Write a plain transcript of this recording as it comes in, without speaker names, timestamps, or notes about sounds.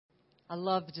I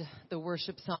loved the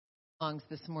worship songs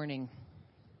this morning.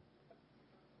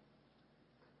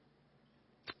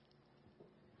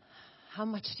 How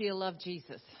much do you love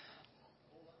Jesus?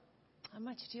 How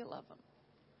much do you love him?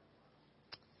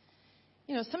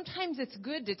 You know, sometimes it's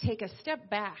good to take a step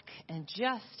back and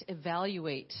just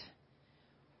evaluate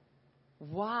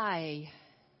what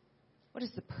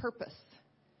is the purpose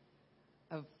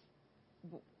of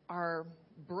our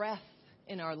breath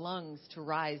in our lungs to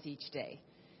rise each day,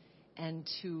 and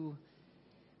to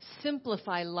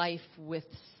simplify life with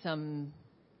some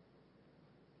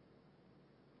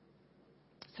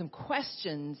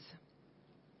questions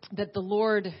that the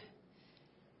Lord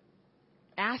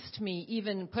asked me,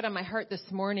 even put on my heart this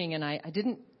morning, and I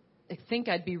didn't think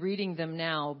I'd be reading them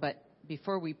now, but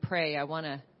before we pray, I want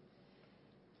to,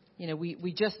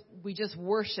 we just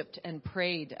worshiped and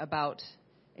prayed about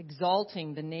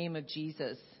exalting the name of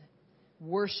Jesus,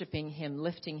 worshiping him,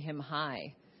 lifting him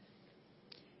high.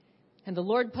 And the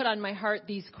Lord put on my heart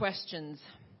these questions.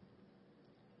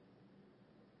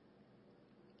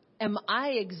 Am I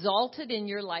exalted in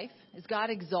your life? Is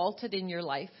God exalted in your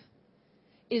life?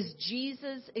 Is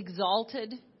Jesus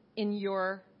exalted in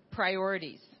your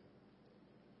priorities?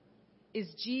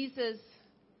 Is Jesus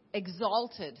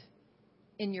exalted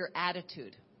in your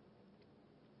attitude?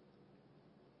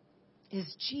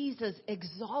 Is Jesus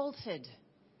exalted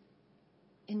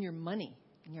in your money,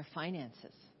 in your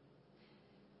finances?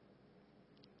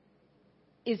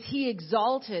 Is he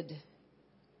exalted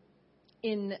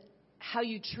in how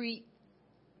you treat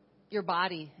your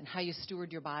body and how you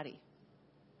steward your body?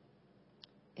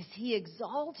 Is he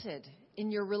exalted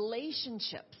in your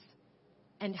relationships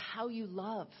and how you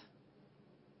love?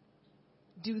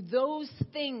 Do those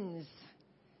things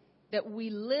that we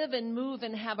live and move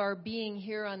and have our being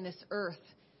here on this earth,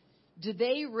 do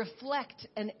they reflect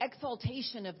an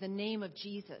exaltation of the name of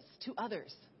Jesus to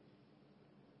others?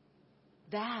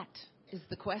 That is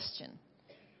the question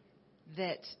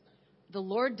that the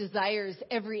Lord desires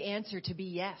every answer to be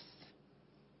yes.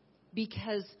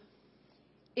 Because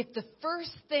if the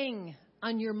first thing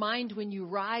on your mind when you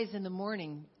rise in the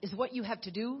morning is what you have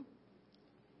to do,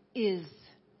 is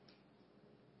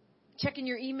checking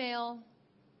your email,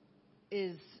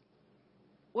 is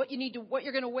what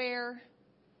you're going to wear,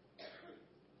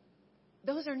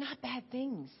 those are not bad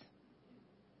things.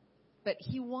 But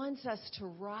he wants us to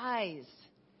rise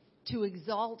to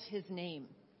exalt his name.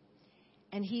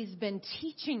 And he's been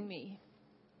teaching me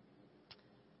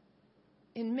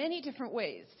in many different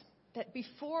ways that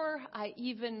before I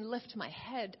even lift my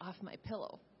head off my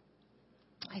pillow,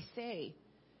 I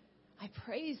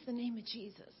praise the name of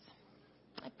Jesus.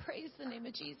 I praise the name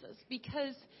of Jesus,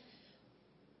 because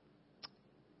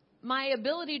my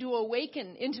ability to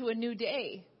awaken into a new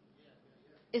day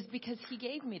is because he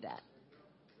gave me that.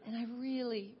 And I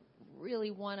really, really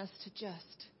want us to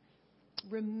just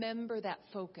remember that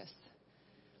focus.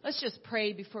 Let's just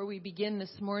pray before we begin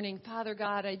this morning. Father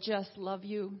God, I just love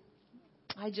you.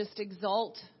 I just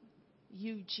exalt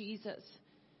you, Jesus.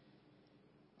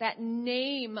 That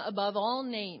name above all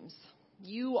names.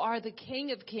 You are the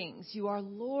King of Kings. You are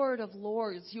Lord of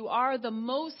Lords. You are the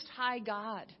Most High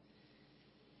God.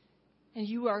 And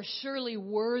you are surely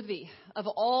worthy of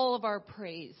all of our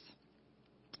praise.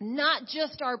 Not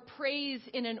just our praise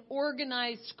in an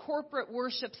organized corporate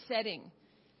worship setting,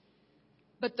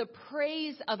 but the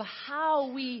praise of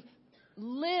how we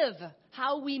live,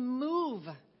 how we move,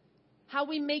 how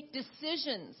we make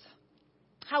decisions,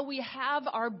 how we have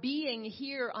our being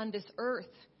here on this earth.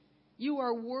 You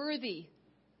are worthy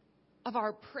of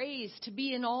our praise to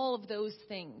be in all of those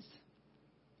things.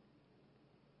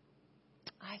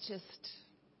 I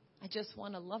just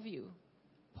want to love you,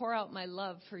 pour out my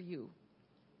love for you.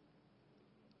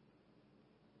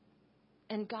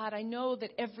 And God, I know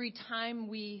that every time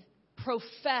we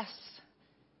profess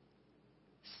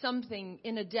something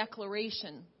in a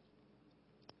declaration,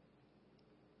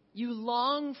 you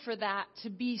long for that to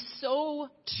be so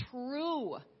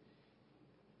true.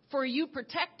 For you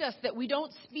protect us that we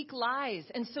don't speak lies.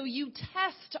 And so you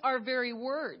test our very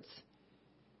words.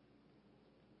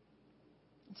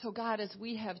 And so God, as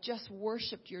we have just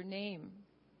worshiped your name,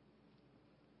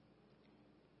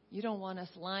 you don't want us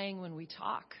lying when we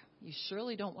talk. You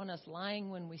surely don't want us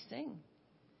lying when we sing.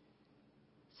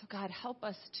 So God, help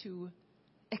us to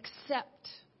accept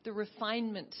the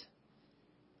refinement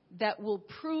that will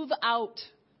prove out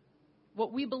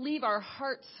what we believe our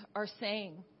hearts are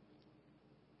saying.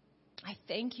 I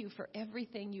thank you for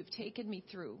everything you've taken me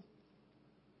through.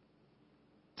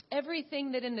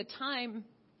 Everything that in the time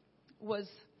was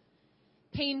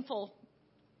painful,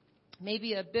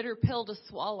 maybe a bitter pill to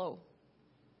swallow.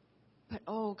 But,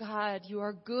 oh, God, you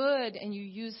are good, and you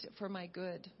used it for my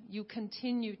good. You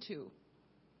continue to.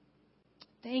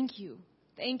 Thank you.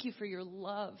 Thank you for your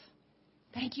love.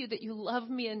 Thank you that you love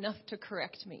me enough to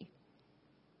correct me.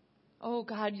 Oh,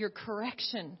 God, your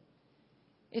correction.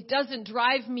 It doesn't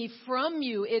drive me from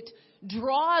you. It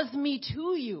draws me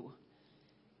to you.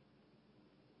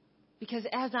 Because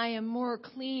as I am more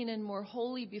clean and more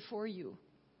holy before you,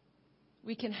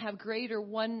 we can have greater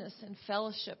oneness and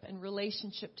fellowship and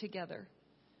relationship together.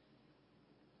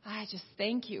 I just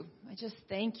thank you. I just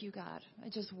thank you, God. I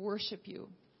just worship you.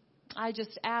 I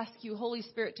just ask you, Holy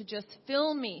Spirit, to just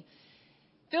fill me.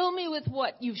 Fill me with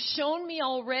what you've shown me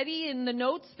already in the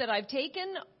notes that I've taken,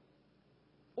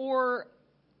 or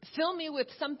fill me with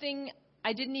something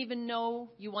I didn't even know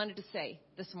you wanted to say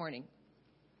this morning.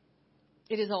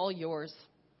 It is all yours.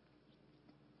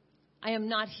 I am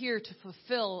not here to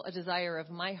fulfill a desire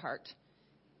of my heart,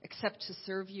 except to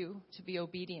serve you, to be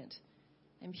obedient.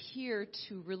 I'm here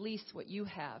to release what you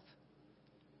have.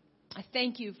 I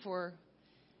thank you for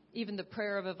even the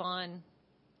prayer of Yvonne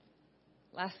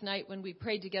last night when we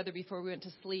prayed together before we went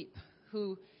to sleep,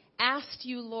 who asked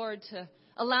you, Lord, to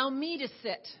allow me to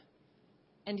sit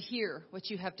and hear what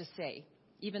you have to say,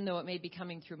 even though it may be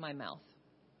coming through my mouth.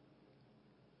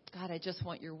 God, I just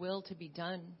want your will to be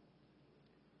done.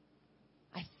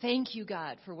 I thank you,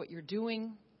 God, for what you're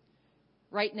doing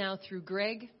right now through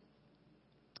Greg,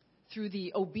 through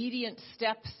the obedient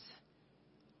steps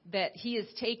that he is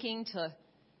taking to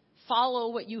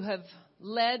follow what you have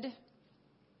led.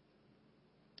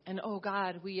 And, oh,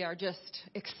 God, we are just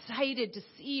excited to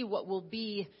see what will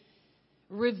be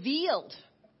revealed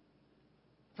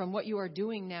from what you are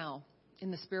doing now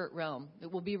in the spirit realm.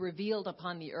 It will be revealed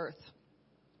upon the earth.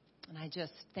 And I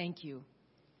just thank you.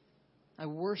 I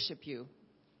worship you.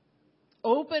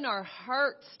 Open our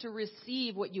hearts to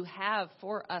receive what you have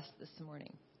for us this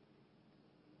morning.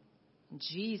 In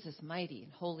Jesus' mighty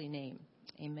and holy name,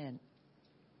 amen.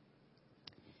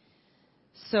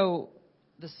 So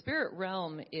the spirit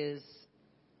realm is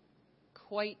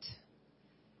quite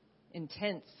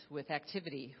intense with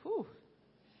activity. Whew.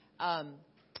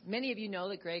 Many of you know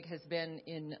that Greg has been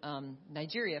in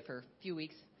Nigeria for a few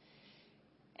weeks.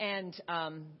 And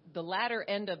the latter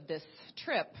end of this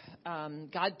trip,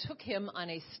 God took him on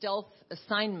a stealth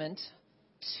assignment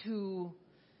to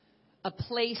a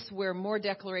place where more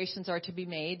declarations are to be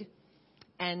made.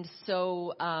 And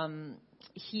so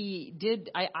he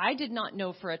did. I did not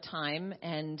know for a time,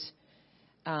 and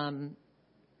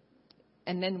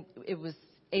then it was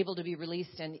able to be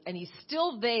released. And he's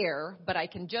still there, but I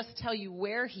can just tell you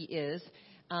where he is.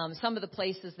 Some of the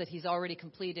places that he's already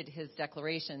completed his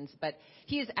declarations. But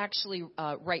he is actually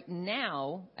right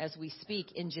now, as we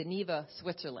speak, in Geneva,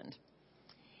 Switzerland.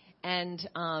 And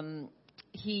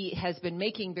he has been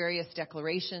making various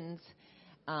declarations.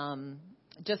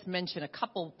 Just mention a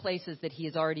couple places that he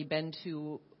has already been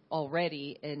to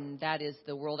already, and that is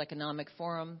the World Economic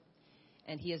Forum.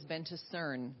 And he has been to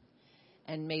CERN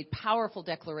and made powerful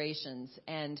declarations.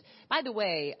 And by the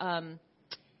way,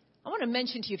 I want to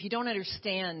mention to you, if you don't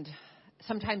understand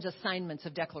sometimes assignments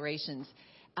of declarations,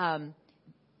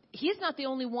 he is not the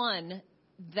only one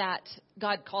that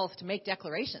God calls to make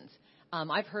declarations.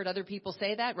 I've heard other people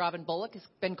say that. Robin Bullock has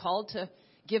been called to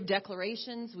give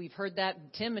declarations. We've heard that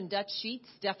Tim and Dutch Sheets,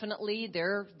 definitely,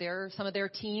 some of their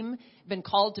team been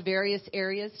called to various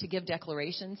areas to give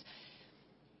declarations.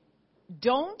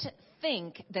 Don't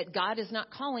think that God is not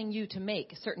calling you to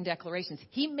make certain declarations.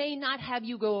 He may not have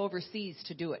you go overseas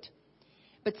to do it.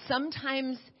 But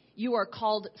sometimes you are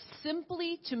called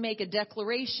simply to make a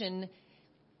declaration,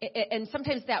 and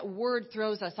sometimes that word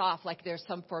throws us off like there's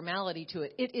some formality to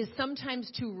it. It is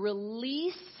sometimes to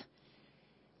release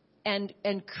and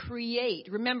create.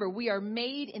 Remember, we are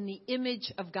made in the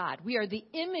image of God. We are the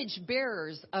image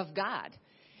bearers of God.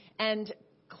 And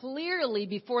clearly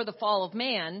before the fall of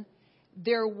man,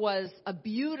 there was a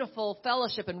beautiful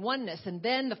fellowship and oneness, and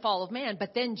then the fall of man.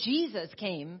 But then Jesus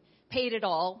came, paid it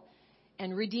all,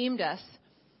 and redeemed us.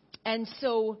 And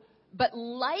so, but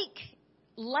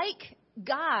like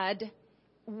God,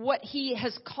 what he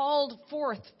has called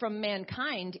forth from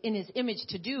mankind in his image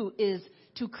to do is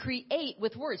to create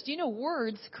with words. Do you know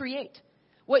words create?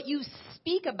 What you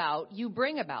speak about, you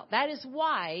bring about. That is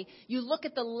why you look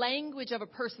at the language of a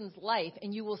person's life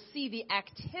and you will see the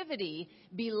activity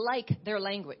be like their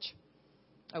language.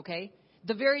 Okay?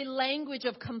 The very language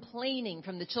of complaining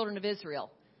from the children of Israel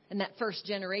in that first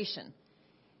generation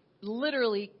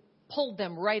literally pulled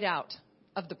them right out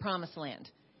of the promised land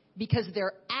because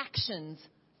their actions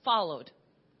followed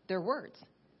their words.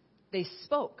 They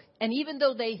spoke. And even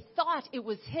though they thought it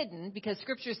was hidden, because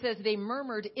Scripture says they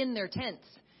murmured in their tents,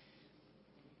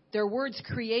 their words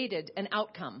created an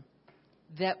outcome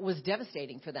that was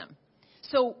devastating for them.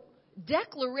 So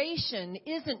declaration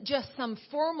isn't just some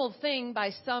formal thing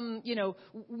by some,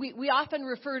 we often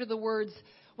refer to the words,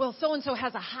 well, so-and-so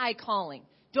has a high calling.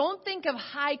 Don't think of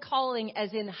high calling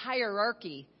as in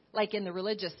hierarchy, like in the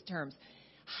religious terms.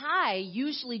 High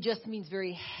usually just means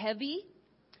very heavy,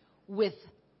 with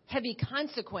heavy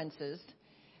consequences.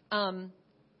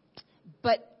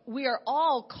 But we are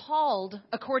all called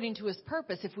according to his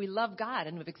purpose if we love God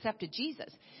and have accepted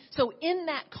Jesus. So in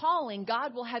that calling,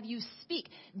 God will have you speak.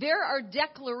 There are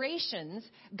declarations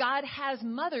God has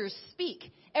mothers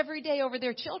speak every day over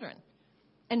their children.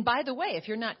 And by the way, if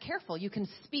you're not careful, you can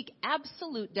speak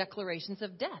absolute declarations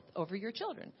of death over your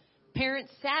children.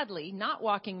 Parents, sadly, not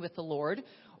walking with the Lord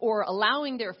or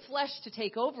allowing their flesh to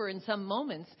take over in some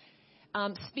moments,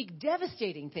 speak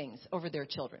devastating things over their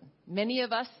children. Many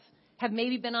of us have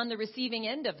maybe been on the receiving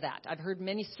end of that. I've heard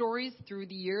many stories through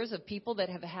the years of people that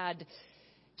have had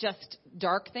just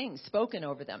dark things spoken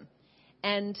over them.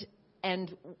 And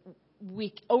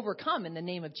we overcome in the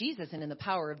name of Jesus and in the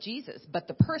power of Jesus. But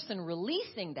the person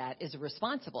releasing that is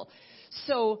responsible.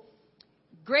 So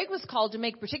Greg was called to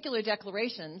make particular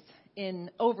declarations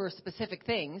over specific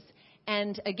things.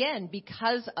 And again,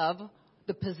 because of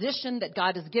the position that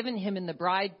God has given him in the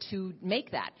bride to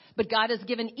make that. But God has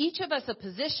given each of us a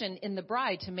position in the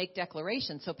bride to make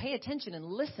declarations. So pay attention and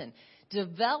listen.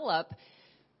 Develop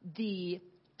the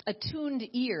attuned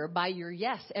ear by your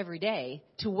yes every day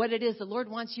to what it is the Lord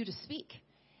wants you to speak.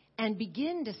 And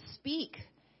begin to speak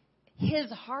his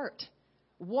heart.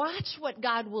 Watch what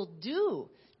God will do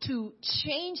to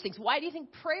change things. Why do you think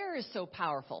prayer is so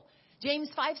powerful?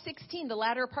 James 5:16, the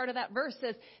latter part of that verse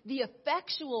says, the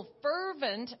effectual,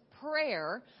 fervent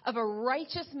prayer of a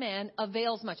righteous man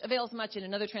avails much. Avails much in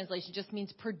another translation just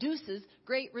means produces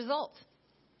great results.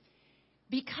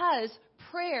 Because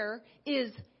prayer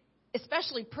is,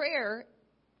 especially prayer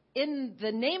in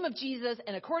the name of Jesus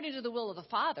and according to the will of the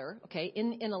Father, okay,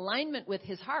 in alignment with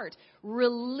his heart,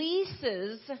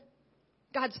 releases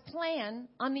God's plan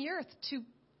on the earth to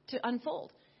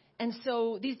unfold. And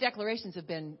so these declarations have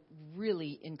been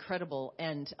really incredible.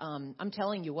 And I'm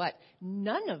telling you what,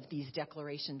 none of these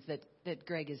declarations that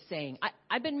Greg is saying.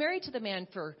 I've been married to the man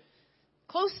for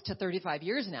close to 35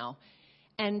 years now.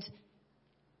 And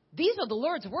these are the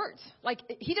Lord's words. Like,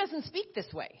 he doesn't speak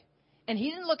this way. And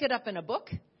he didn't look it up in a book.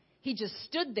 He just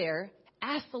stood there,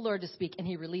 asked the Lord to speak, and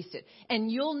he released it.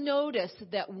 And you'll notice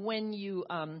that when you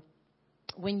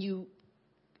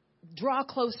draw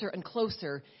closer and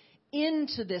closer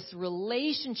into this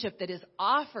relationship that is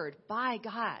offered by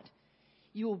God,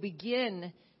 you will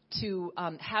begin to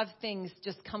have things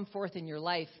just come forth in your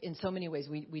life in so many ways.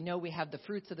 We know we have the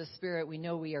fruits of the Spirit. We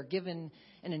know we are given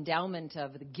an endowment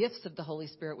of the gifts of the Holy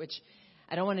Spirit, which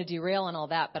I don't want to derail on all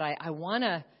that, but I want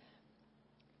to,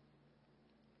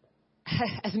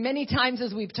 as many times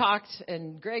as we've talked,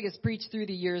 and Greg has preached through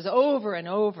the years over and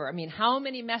over, I mean, how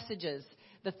many messages?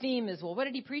 The theme is, well, what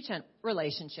did he preach on?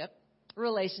 Relationship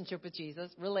with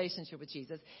Jesus, relationship with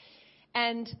Jesus.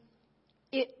 And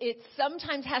it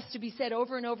sometimes has to be said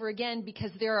over and over again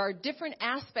because there are different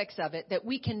aspects of it that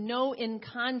we can know in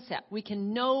concept, we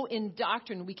can know in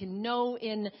doctrine, we can know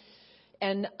in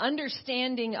an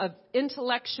understanding of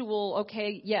intellectual,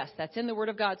 okay, yes, that's in the Word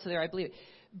of God, so there I believe it.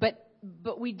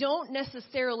 But we don't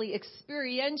necessarily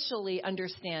experientially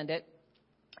understand it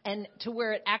and to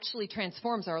where it actually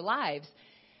transforms our lives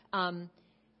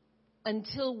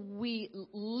until we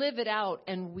live it out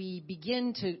and we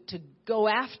begin to go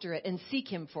after it and seek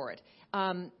him for it.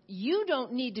 You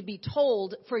don't need to be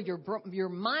told for your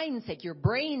mind's sake, your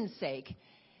brain's sake,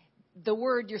 the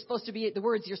words you're supposed to be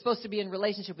in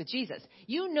relationship with Jesus.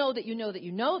 You know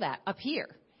that up here.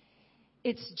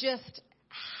 It's just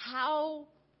how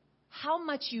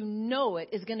much you know it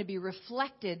is going to be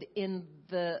reflected in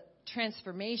the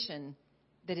transformation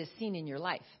that is seen in your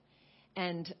life.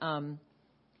 And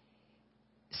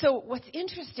so what's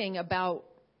interesting about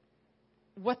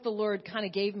what the Lord kind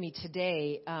of gave me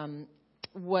today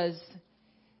was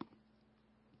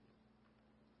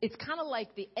it's kind of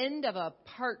like the end of a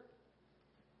part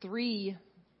 3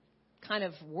 kind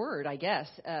of word, I guess.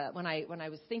 When I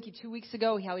was thinking 2 weeks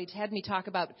ago, how he had me talk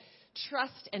about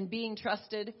trust and being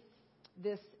trusted,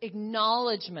 this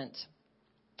acknowledgement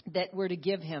that we're to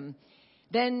give him.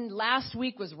 Then last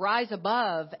week was rise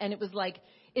above, and it was like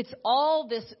it's all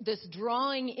this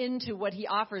drawing into what he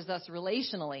offers us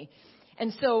relationally.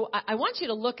 And so I want you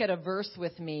to look at a verse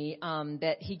with me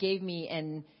that he gave me,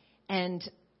 and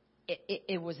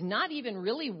it was not even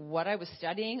really what I was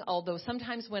studying, although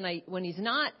sometimes when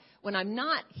I'm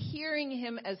not hearing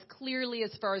him as clearly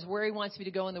as far as where he wants me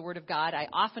to go in the Word of God, I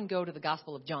often go to the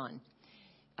Gospel of John.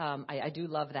 I do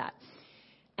love that.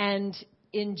 And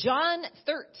in John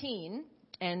 13,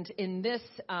 and in this,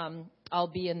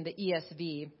 I'll be in the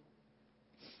ESV.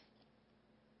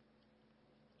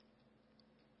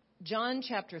 John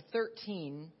chapter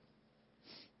 13,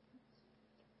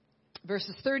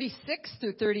 verses 36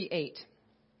 through 38.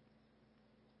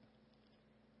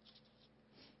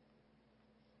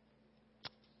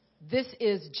 This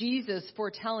is Jesus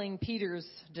foretelling Peter's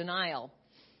denial.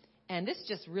 And this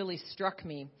just really struck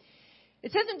me.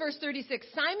 It says in verse 36,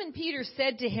 Simon Peter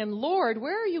said to him, Lord,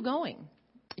 where are you going?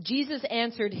 Jesus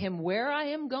answered him, where I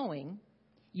am going,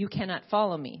 you cannot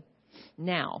follow me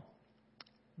now,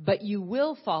 but you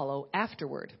will follow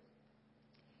afterward.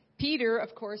 Peter,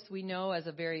 of course, we know as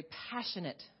a very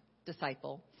passionate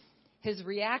disciple, his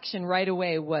reaction right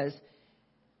away was,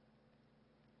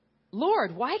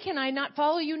 Lord, why can I not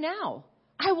follow you now?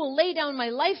 I will lay down my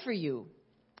life for you.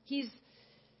 He's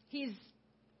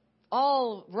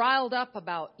all riled up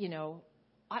about,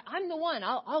 I'm the one.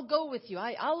 I'll go with you.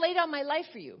 I'll lay down my life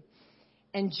for you.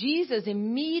 And Jesus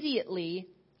immediately,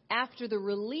 after the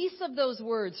release of those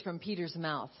words from Peter's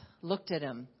mouth, looked at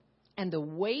him. And the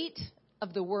weight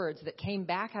of the words that came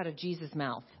back out of Jesus'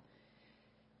 mouth,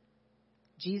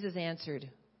 Jesus answered,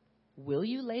 will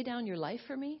you lay down your life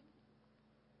for me?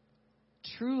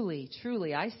 Truly,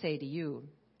 truly, I say to you,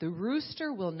 the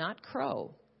rooster will not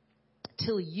crow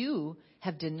till you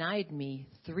have denied me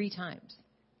 3 times.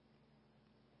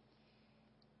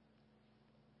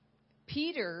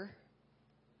 Peter,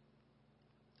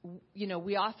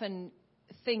 we often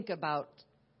think about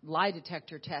lie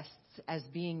detector tests as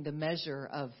being the measure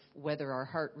of whether our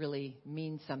heart really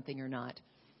means something or not.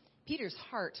 Peter's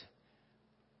heart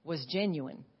was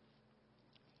genuine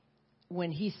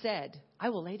when he said, I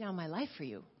will lay down my life for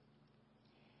you.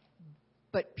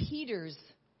 But Peter's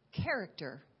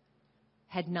character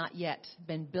had not yet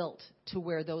been built to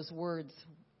where those words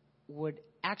would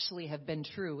actually have been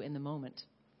true in the moment.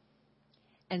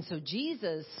 And so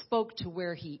Jesus spoke to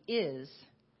where he is,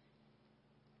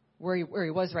 where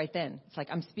he was right then. It's like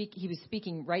he was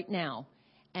speaking right now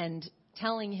and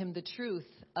telling him the truth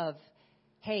of,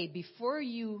 hey, before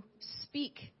you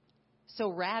speak so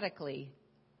radically,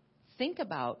 think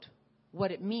about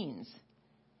what it means.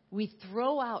 We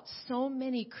throw out so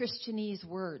many Christianese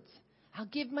words. I'll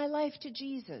give my life to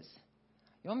Jesus.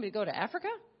 You want me to go to Africa?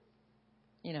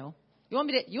 You want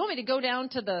me to go down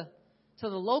to the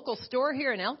local store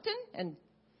here in Elkton and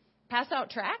pass out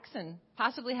tracts and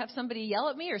possibly have somebody yell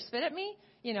at me or spit at me?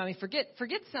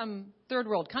 Forget some third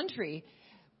world country.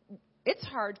 It's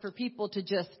hard for people to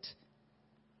just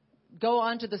go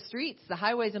onto the streets, the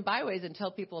highways and byways, and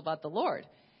tell people about the Lord.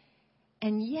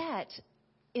 And yet,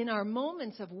 in our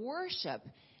moments of worship,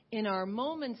 in our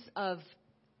moments of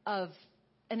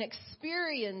an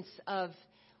experience of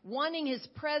wanting his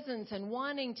presence and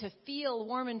wanting to feel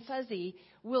warm and fuzzy,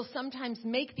 we'll sometimes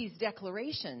make these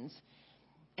declarations.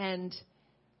 And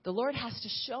the Lord has to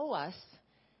show us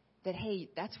that, hey,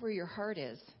 that's where your heart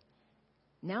is.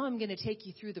 Now I'm going to take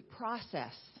you through the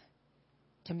process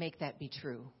to make that be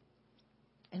true.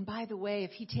 And by the way,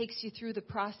 if he takes you through the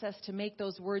process to make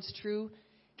those words true,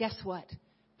 guess what?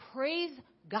 Praise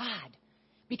God.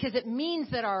 Because it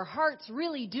means that our hearts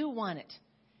really do want it.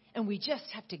 And we just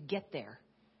have to get there.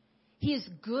 He is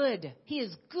good. He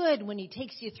is good when he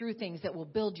takes you through things that will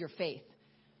build your faith.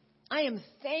 I am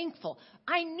thankful.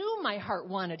 I knew my heart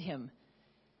wanted him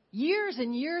years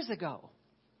and years ago.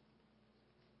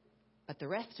 But the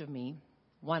rest of me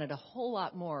wanted a whole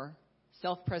lot more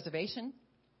self-preservation,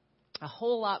 a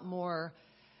whole lot more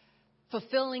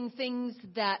fulfilling things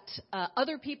that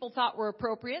other people thought were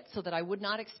appropriate so that I would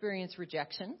not experience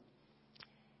rejection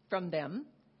from them.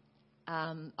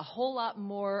 A whole lot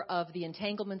more of the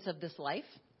entanglements of this life.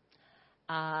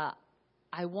 I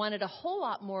wanted a whole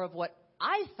lot more of what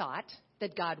I thought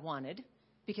that God wanted,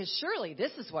 because surely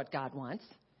this is what God wants.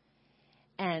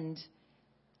 And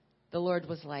the Lord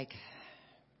was like,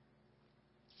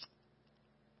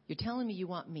 you're telling me you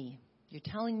want me. You're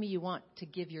telling me you want to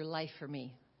give your life for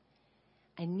me.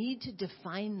 I need to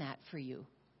define that for you.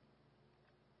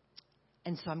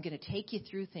 And so I'm going to take you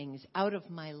through things out of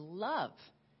my love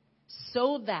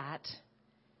so that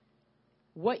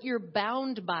what you're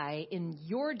bound by in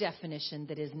your definition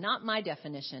that is not my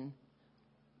definition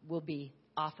will be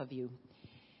off of you.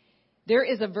 There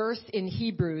is a verse in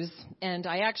Hebrews, and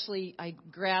I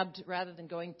grabbed, rather than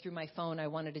going through my phone, I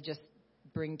wanted to just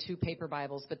bring 2 paper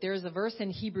Bibles, but there's a verse in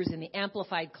Hebrews in the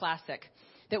Amplified Classic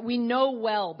that we know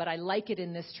well, but I like it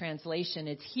in this translation.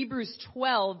 It's Hebrews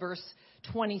 12, verse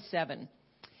 27.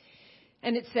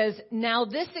 And it says, "Now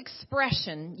this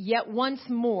expression, yet once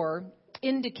more,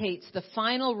 indicates the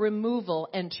final removal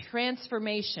and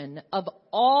transformation of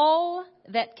all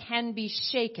that can be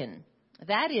shaken,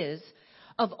 that is,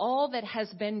 of all that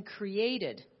has been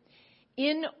created,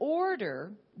 in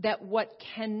order that what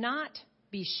cannot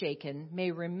be shaken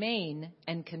may remain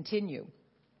and continue."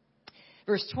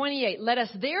 Verse 28, "Let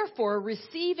us therefore,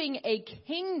 receiving a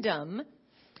kingdom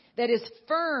that is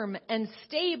firm and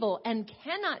stable and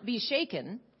cannot be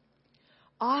shaken,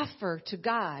 offer to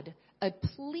God a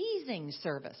pleasing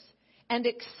service and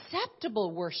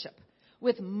acceptable worship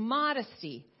with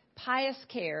modesty, pious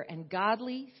care, and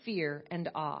godly fear and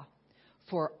awe.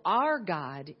 For our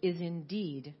God is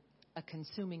indeed a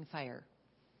consuming fire."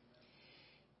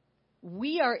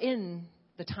 We are in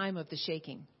the time of the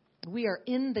shaking. We are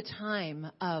in the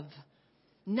time of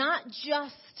not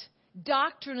just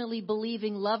doctrinally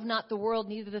believing, "Love not the world,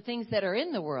 neither the things that are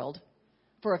in the world.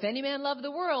 For if any man love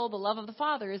the world, the love of the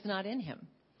Father is not in him."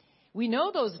 We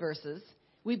know those verses.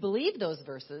 We believe those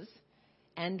verses.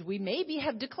 And we maybe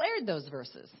have declared those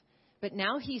verses. But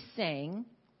now he's saying,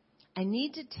 I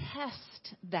need to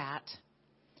test that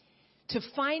to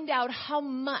find out how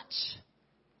much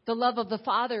the love of the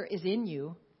Father is in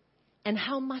you and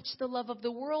how much the love of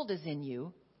the world is in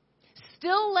you.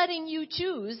 Still letting you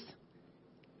choose,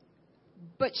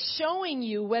 but showing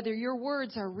you whether your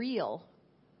words are real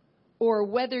or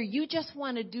whether you just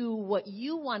want to do what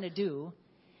you want to do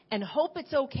and hope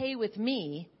it's okay with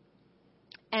me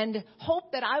and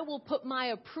hope that I will put my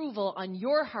approval on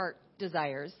your heart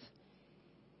desires,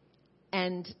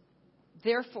 and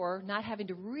therefore not having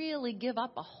to really give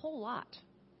up a whole lot.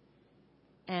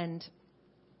 And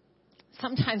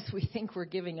sometimes we think we're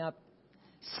giving up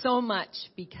so much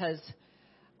because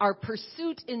our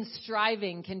pursuit in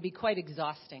striving can be quite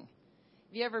exhausting.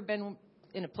 Have you ever been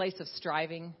in a place of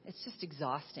striving? It's just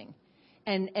exhausting.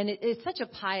 And it's such a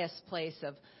pious place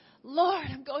of, "Lord,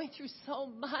 I'm going through so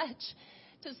much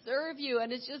to serve you,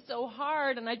 and it's just so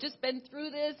hard, and I've just been through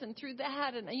this and through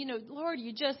that, and, Lord,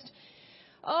 you just,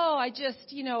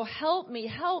 help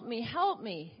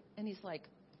me. And he's like,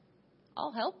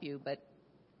 "I'll help you, but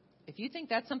if you think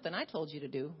that's something I told you to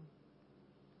do,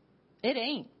 it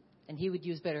ain't." And he would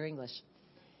use better English.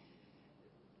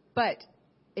 But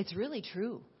it's really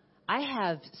true. I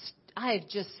have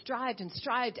just strived,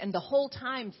 and the whole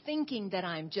time thinking that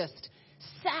I'm just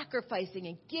sacrificing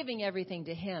and giving everything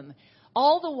to him.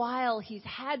 All the while he's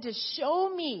had to show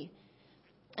me.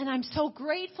 And I'm so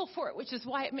grateful for it, which is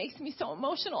why it makes me so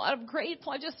emotional. I'm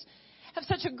grateful. I just have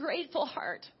such a grateful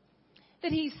heart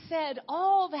that he said,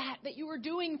 all that you were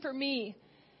doing for me,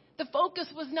 the focus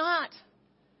was not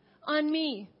on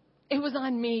me. It was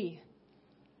on me.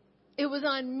 It was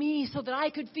on me so that I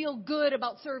could feel good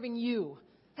about serving you.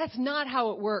 That's not how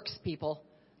it works, people.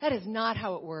 That is not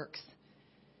how it works.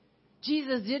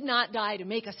 Jesus did not die to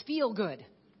make us feel good.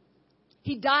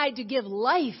 He died to give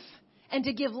life, and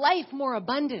to give life more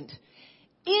abundant.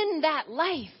 In that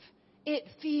life, it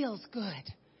feels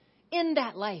good. In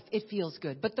that life, it feels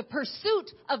good. But the pursuit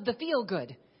of the feel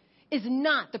good is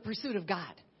not the pursuit of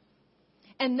God.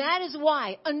 And that is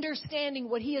why understanding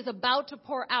what he is about to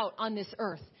pour out on this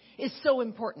earth is so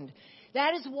important.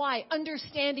 That is why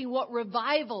understanding what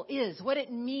revival is, what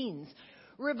it means.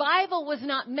 Revival was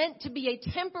not meant to be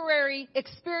a temporary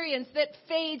experience that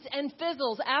fades and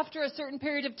fizzles after a certain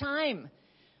period of time.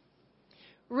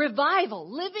 Revival,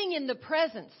 living in the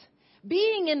presence,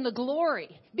 being in the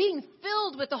glory, being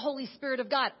filled with the Holy Spirit of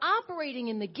God, operating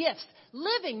in the gifts,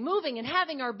 living, moving, and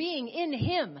having our being in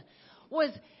him was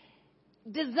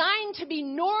designed to be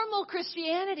normal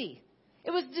Christianity.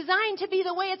 It was designed to be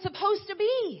the way it's supposed to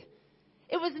be.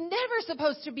 It was never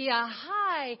supposed to be a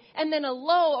high and then a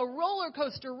low, a roller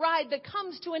coaster ride that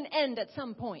comes to an end at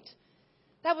some point.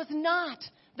 That was not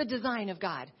the design of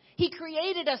God. He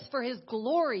created us for his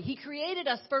glory. He created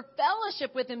us for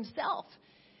fellowship with himself.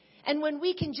 And when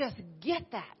we can just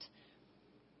get that,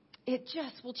 it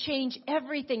just will change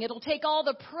everything. It'll take all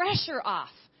the pressure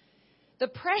off. The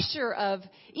pressure of,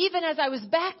 even as I was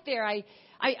back there, I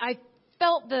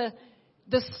felt the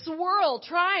swirl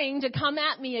trying to come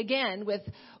at me again with,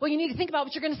 well, you need to think about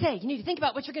what you're going to say. You need to think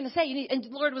about what you're going to say. And the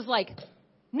Lord was like,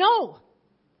 no,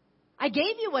 I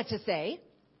gave you what to say.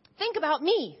 Think about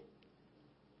me.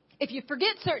 If you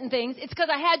forget certain things, it's because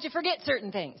I had you forget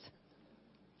certain things.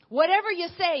 Whatever you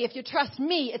say, if you trust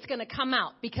me, it's going to come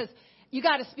out because you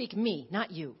got to speak me, not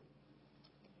you.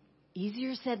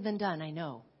 Easier said than done, I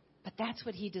know. But that's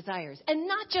what he desires. And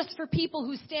not just for people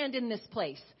who stand in this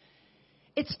place.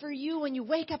 It's for you when you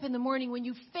wake up in the morning, when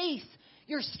you face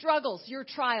your struggles, your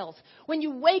trials, when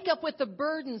you wake up with the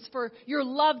burdens for your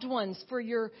loved ones, for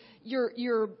your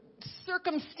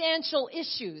circumstantial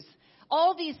issues,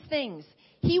 all these things.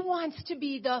 He wants to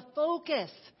be the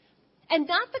focus. And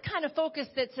not the kind of focus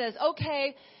that says,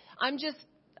 okay, I'm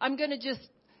going to just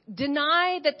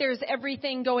deny that there's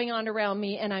everything going on around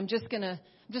me, and I'm just going to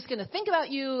think about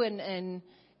you and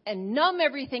numb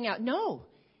everything out. No.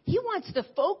 He wants the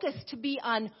focus to be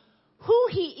on who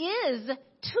he is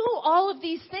to all of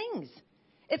these things.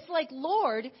 It's like,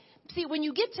 Lord, see, when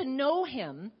you get to know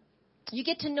him, you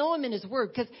get to know him in his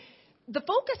word, because the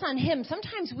focus on him,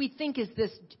 sometimes we think is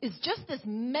just this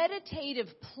meditative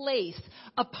place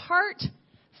apart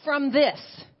from this.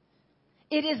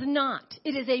 It is not.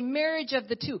 It is a marriage of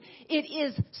the two. It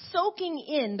is soaking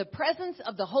in the presence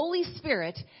of the Holy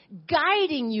Spirit,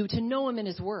 guiding you to know him in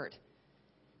his word.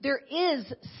 There is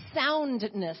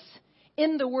soundness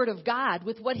in the Word of God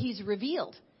with what he's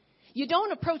revealed. You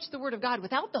don't approach the Word of God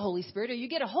without the Holy Spirit, or you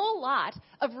get a whole lot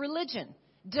of religion,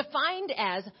 defined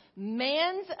as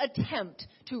man's attempt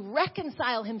to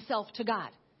reconcile himself to God.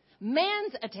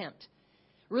 Man's attempt.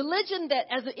 Religion that,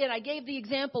 and I gave the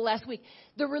example last week,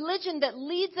 the religion that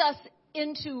leads us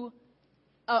into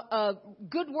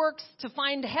good works to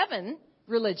find heaven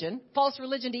religion, false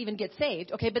religion to even get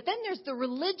saved. Okay, but then there's the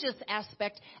religious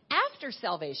aspect after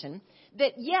salvation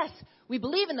that, yes, we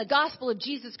believe in the gospel of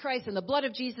Jesus Christ and the blood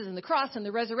of Jesus and the cross and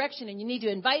the resurrection, and you need to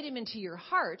invite him into your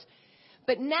heart.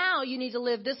 But now you need to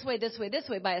live this way, this way, this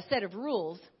way by a set of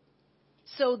rules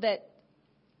so that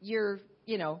you're,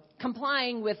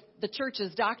 complying with the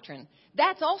church's doctrine.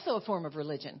 That's also a form of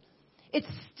religion. It's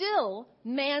still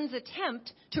man's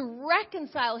attempt to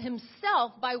reconcile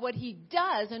himself by what he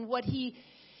does and what he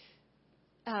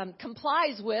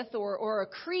complies with, or a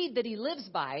creed that he lives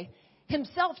by,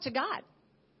 himself to God.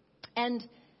 And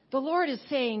the Lord is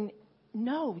saying,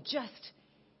 no, just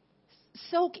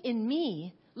soak in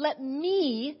me. Let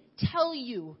me tell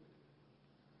you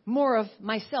more of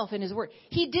myself in his word.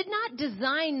 He did not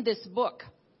design this book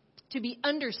to be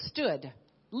understood,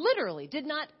 literally did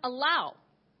not allow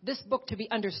this book to be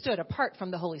understood apart from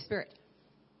the Holy Spirit,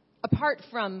 apart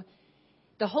from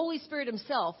the Holy Spirit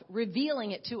himself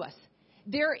revealing it to us.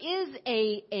 There is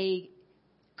a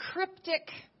cryptic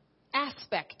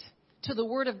aspect to the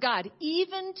Word of God,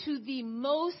 even to the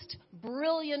most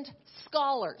brilliant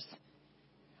scholars.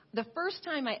 The first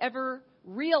time I ever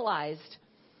realized,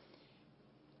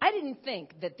 I didn't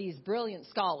think that these brilliant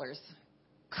scholars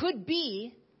could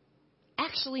be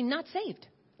actually not saved,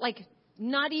 like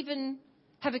not even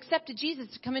have accepted Jesus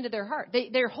to come into their heart.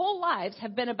 Their whole lives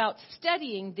have been about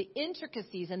studying the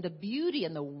intricacies and the beauty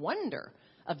and the wonder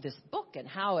of this book and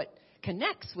how it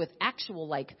connects with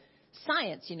actual,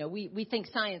 science. We think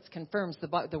science confirms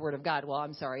the Word of God. Well,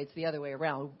 I'm sorry, it's the other way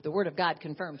around. The Word of God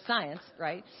confirms science,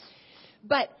 right?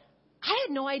 But I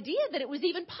had no idea that it was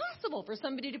even possible for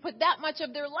somebody to put that much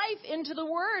of their life into the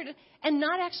Word and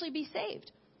not actually be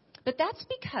saved. But that's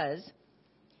because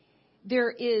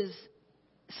there is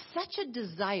such a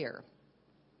desire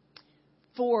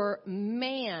for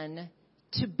man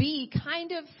to be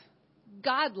kind of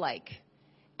godlike.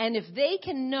 And if they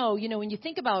can know, when you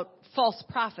think about false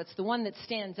prophets, the one that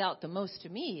stands out the most to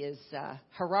me is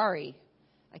Harari.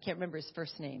 I can't remember his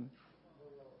first name.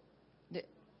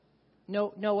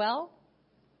 Noel?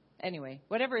 Anyway,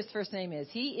 whatever his first name is,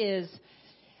 he is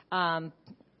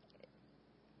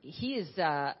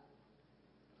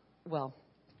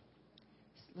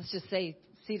let's just say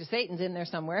seed of Satan's in there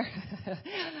somewhere.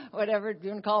 Whatever you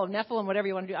want to call him, Nephilim, whatever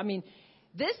you want to do.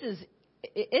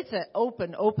 It's an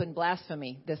open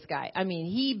blasphemy, this guy.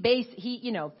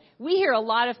 We hear a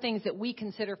lot of things that we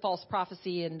consider false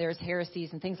prophecy, and there's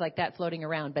heresies and things like that floating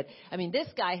around. But, this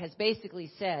guy has basically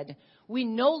said, we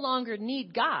no longer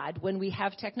need God when we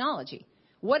have technology.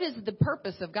 What is the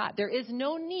purpose of God? There is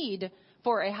no need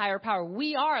for a higher power.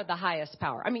 We are the highest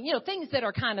power. Things that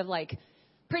are kind of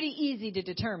pretty easy to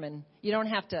determine. You don't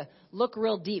have to look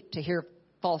real deep to hear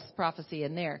false prophecy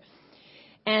in there.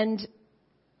 And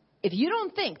if you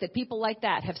don't think that people like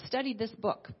that have studied this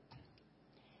book,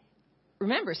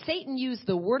 remember, Satan used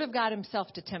the Word of God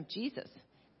himself to tempt Jesus.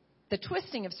 The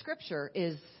twisting of Scripture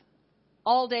is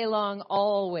all day long,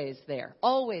 always there,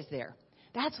 always there.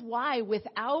 That's why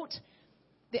without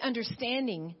the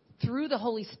understanding through the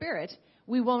Holy Spirit,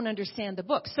 we won't understand the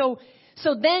book. So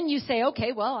then you say,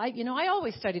 okay, well, I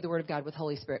always study the Word of God with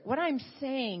Holy Spirit. What I'm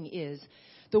saying is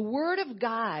the Word of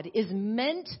God is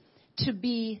meant to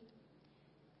be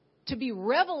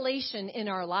revelation in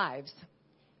our lives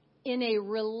in a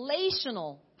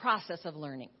relational process of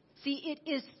learning. See, it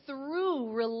is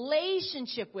through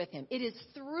relationship with him. It is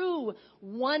through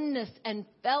oneness and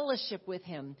fellowship with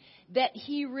him that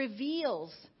he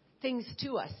reveals things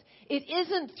to us. It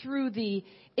isn't through the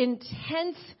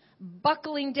intense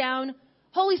buckling down,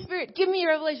 Holy Spirit, give me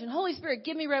revelation. Holy Spirit,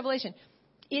 give me revelation.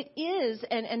 It is,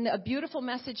 and a beautiful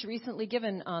message recently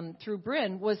given through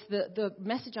Bryn was the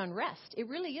message on rest. It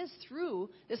really is through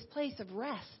this place of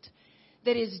rest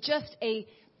that is just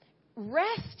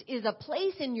rest is a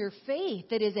place in your faith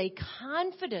that is a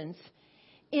confidence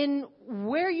in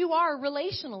where you are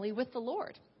relationally with the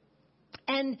Lord.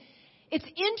 And it's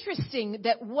interesting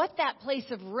that what that place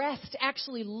of rest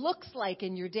actually looks like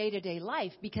in your day-to-day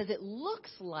life, because it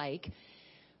looks like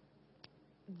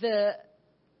the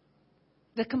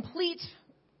complete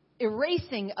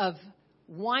erasing of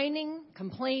whining,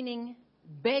 complaining,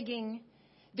 begging.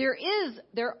 There is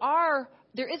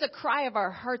a cry of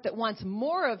our heart that wants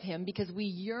more of him, because we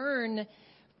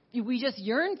just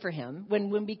yearn for him when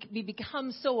we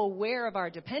become so aware of our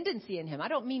dependency in him. I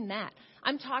don't mean that.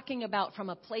 I'm talking about from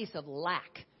a place of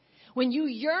lack. When you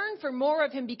yearn for more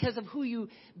of him because of who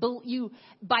you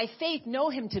by faith know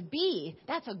him to be,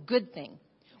 that's a good thing.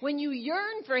 When you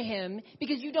yearn for him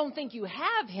because you don't think you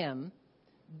have him,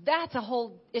 that's a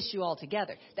whole issue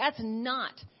altogether. That's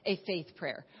not a faith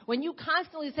prayer. When you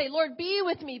constantly say, Lord, be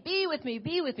with me, be with me,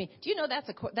 be with me. Do you know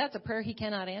that's a prayer he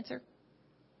cannot answer?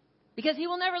 Because he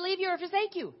will never leave you or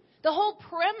forsake you. The whole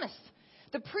premise,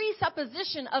 the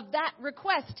presupposition of that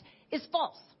request is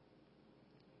false.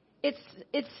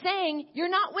 It's saying, you're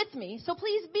not with me, so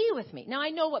please be with me. Now, I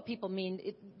know what people mean.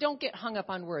 Don't get hung up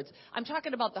on words. I'm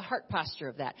talking about the heart posture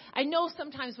of that. I know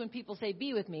sometimes when people say,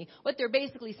 be with me, what they're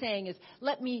basically saying is,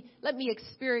 let me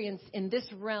experience in this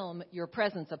realm your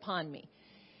presence upon me.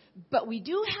 But we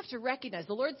do have to recognize,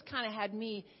 the Lord's kind of had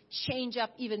me change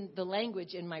up even the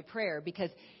language in my prayer,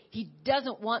 because he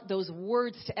doesn't want those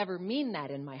words to ever mean that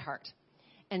in my heart.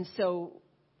 And so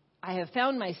I have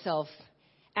found myself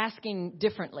asking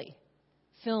differently.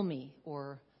 Fill me,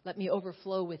 or let me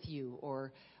overflow with you,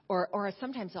 or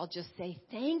sometimes I'll just say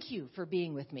thank you for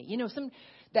being with me. You know,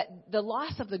 that the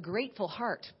loss of the grateful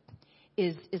heart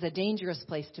is a dangerous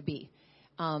place to be.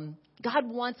 God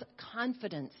wants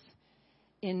confidence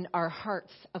in our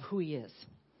hearts of who he is.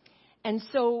 And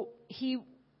so he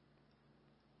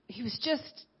was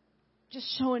just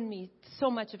showing me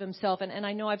so much of himself. And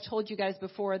I know I've told you guys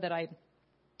before that I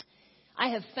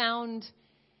have found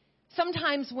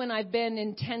sometimes when I've been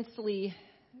intensely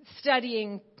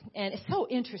studying, and it's so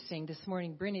interesting this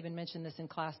morning, Bryn even mentioned this in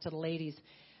class to the ladies,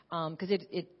 because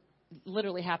it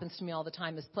literally happens to me all the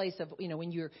time, this place of, you know,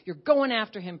 when you're going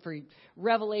after him for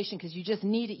revelation because you just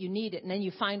need it, and then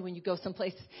you find when you go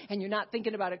someplace and you're not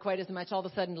thinking about it quite as much, all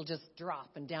of a sudden it'll just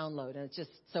drop and download, and it's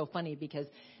just so funny because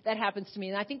that happens to me,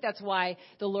 and I think that's why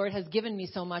the Lord has given me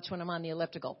so much when I'm on the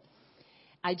elliptical.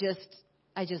 I just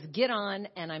get on,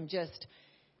 and I'm just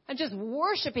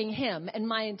worshiping him, and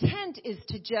my intent is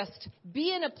to just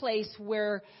be in a place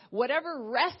where whatever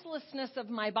restlessness of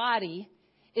my body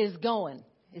is going.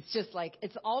 It's just like,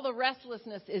 it's all the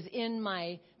restlessness is in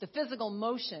the physical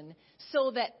motion,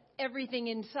 so that everything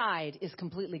inside is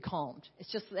completely calmed.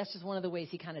 That's just one of the ways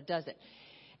he kind of does it.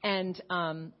 And,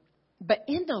 but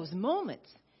in those moments,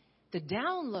 the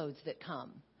downloads that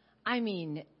come, I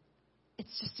mean,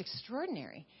 it's just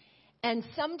extraordinary. And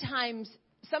sometimes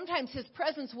his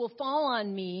presence will fall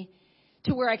on me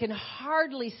to where I can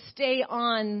hardly stay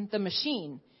on the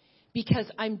machine,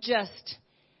 because I'm just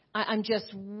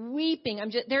weeping.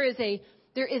 There is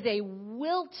a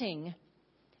wilting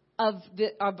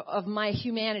of my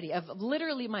humanity, of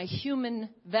literally my human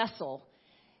vessel,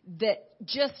 that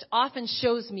just often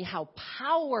shows me how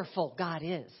powerful God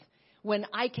is. When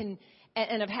I can,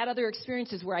 and I've had other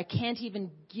experiences where I can't even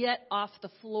get off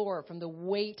the floor from the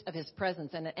weight of his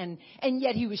presence, and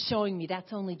yet he was showing me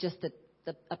that's only just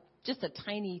a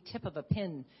tiny tip of a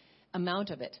pin amount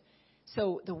of it.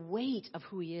 So the weight of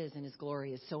who he is in his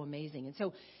glory is so amazing. And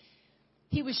so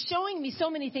he was showing me so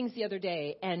many things the other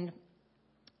day, and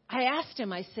I asked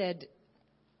him, I said,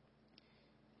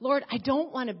 Lord, I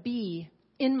don't want to be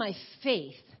in my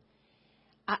faith.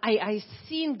 I've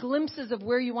seen glimpses of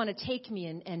where you want to take me,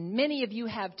 and many of you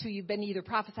have too. You've been either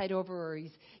prophesied over, or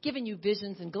he's given you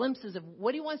visions and glimpses of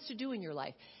what he wants to do in your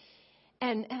life.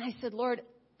 And I said, Lord,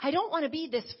 I don't want to be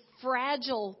this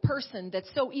fragile person that's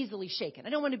so easily shaken. I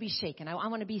don't want to be shaken. I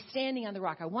want to be standing on the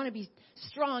rock. I want to be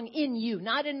strong in you,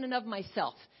 not in and of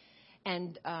myself.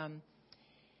 And I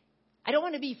don't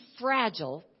want to be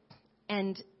fragile,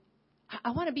 and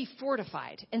I want to be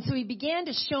fortified. And so he began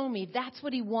to show me that's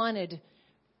what he wanted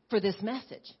for this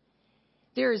message.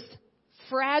 There's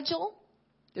fragile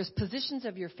There's positions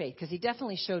of your faith, because he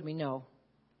definitely showed me, no,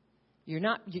 you're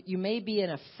not. You may be in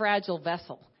a fragile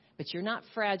vessel, but you're not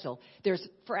fragile. There's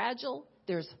fragile,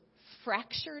 there's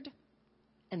fractured,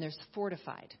 and there's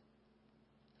fortified.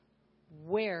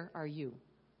 Where are you?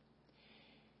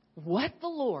 What the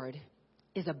Lord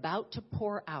is about to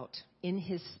pour out in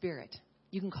his Spirit.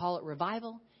 You can call it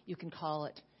revival. You can call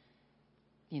it,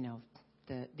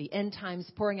 the end times,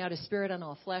 pouring out his Spirit on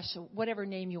all flesh, whatever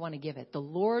name you want to give it. The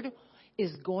Lord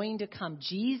is going to come.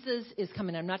 Jesus is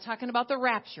coming. I'm not talking about the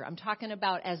rapture. I'm talking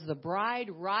about as the bride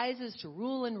rises to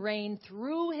rule and reign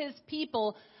through his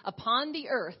people upon the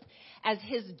earth, as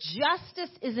his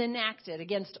justice is enacted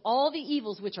against all the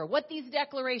evils, which are what these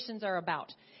declarations are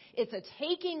about. It's a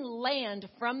taking land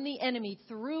from the enemy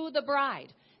through the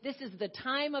bride. This is the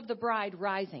time of the bride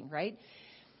rising, right?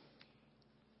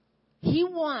 He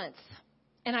wants,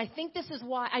 and I think this is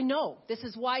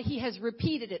why he has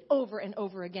repeated it over and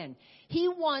over again. He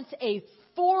wants a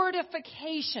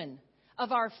fortification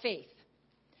of our faith.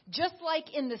 Just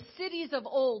like in the cities of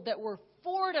old that were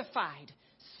fortified,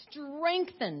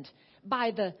 strengthened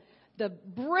by the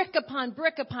brick upon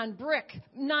brick upon brick,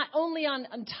 not only on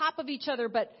top of each other,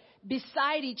 but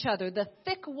beside each other, the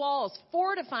thick walls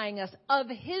fortifying us of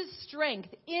his strength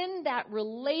in that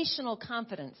relational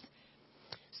confidence,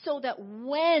 so that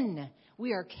when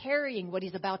we are carrying what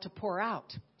he's about to pour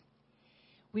out,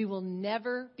 we will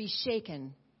never be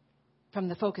shaken from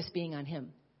the focus being on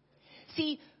him.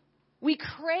 See, we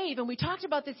crave, and we talked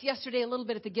about this yesterday a little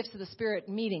bit at the Gifts of the Spirit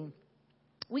meeting.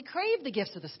 We crave the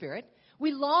gifts of the Spirit.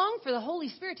 We long for the Holy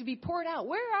Spirit to be poured out.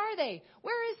 Where are they?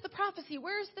 Where is the prophecy?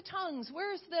 Where's the tongues?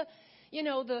 Where's the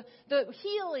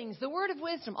healings, the word of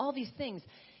wisdom, all these things?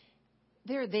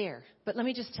 They're there. But let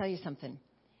me just tell you something.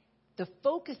 The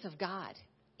focus of God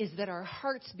is that our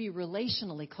hearts be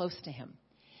relationally close to him.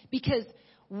 Because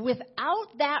without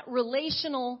that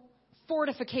relational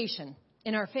fortification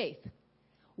in our faith,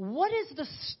 what is the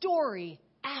story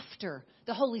after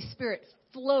the Holy Spirit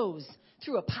flows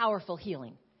through a powerful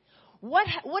healing? What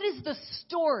is the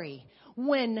story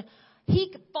when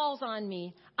he falls on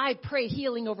me? I pray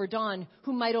healing over Dawn,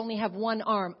 who might only have one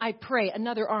arm. I pray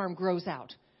another arm grows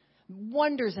out.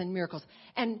 Wonders and miracles.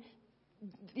 And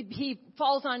he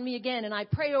falls on me again, and I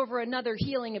pray over another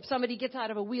healing if somebody gets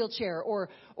out of a wheelchair, or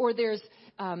there's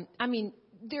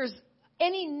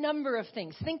any number of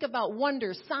things. Think about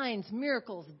wonders, signs,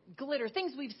 miracles, glitter,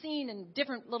 things we've seen in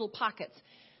different little pockets.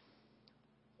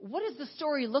 What does the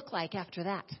story look like after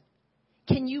that?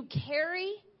 Can you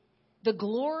carry the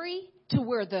glory to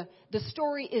where the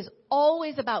story is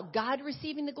always about God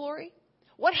receiving the glory?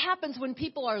 What happens when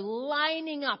people are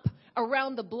lining up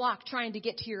around the block trying to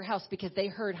get to your house because they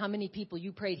heard how many people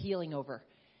you prayed healing over?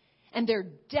 And they're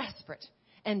desperate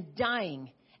and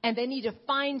dying, and they need to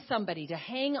find somebody to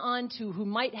hang on to who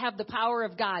might have the power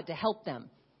of God to help them.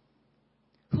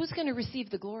 Who's going to receive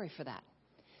the glory for that?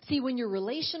 See, when you're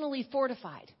relationally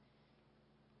fortified,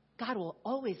 God will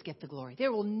always get the glory.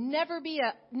 There will never be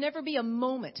a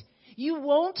moment. You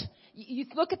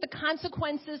look at the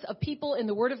consequences of people in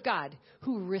the Word of God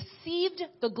who received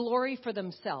the glory for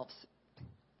themselves.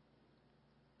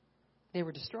 They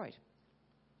were destroyed.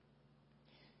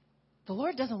 The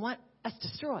Lord doesn't want us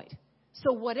destroyed.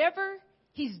 So whatever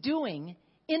he's doing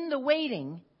in the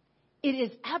waiting, it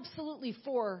is absolutely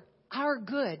for our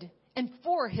good and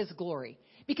for his glory.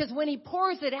 Because when he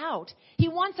pours it out, he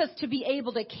wants us to be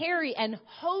able to carry and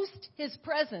host his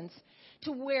presence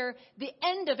to where the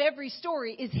end of every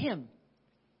story is him,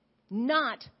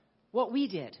 not what we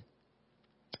did.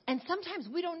 And sometimes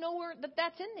we don't know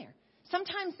that's in there.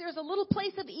 Sometimes there's a little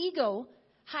place of ego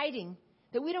hiding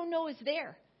that we don't know is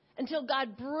there until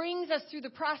God brings us through the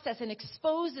process and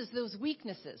exposes those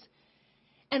weaknesses.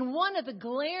 And one of the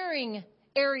glaring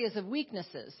areas of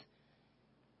weaknesses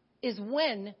is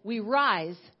when we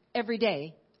rise every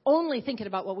day only thinking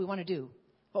about what we want to do,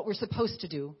 what we're supposed to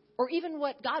do, or even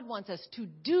what God wants us to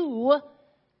do,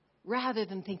 rather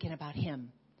than thinking about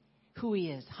him, who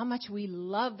he is, how much we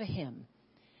love him.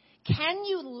 Can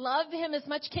you love him as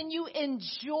much? Can you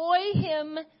enjoy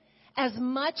him as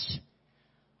much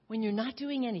when you're not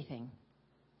doing anything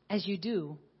as you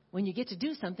do when you get to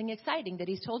do something exciting that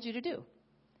he's told you to do?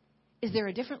 Is there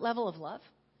a different level of love?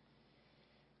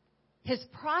 His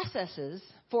processes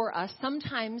for us,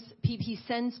 sometimes he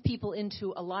sends people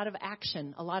into a lot of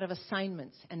action, a lot of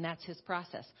assignments, and that's his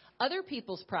process. Other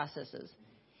people's processes,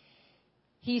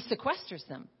 he sequesters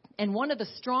them. And one of the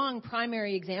strong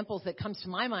primary examples that comes to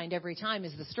my mind every time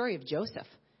is the story of Joseph.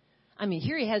 I mean,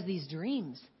 here he has these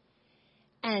dreams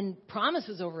and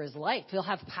promises over his life. He'll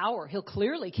have power. He'll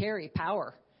clearly carry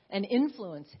power and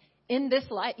influence in this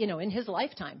life, in his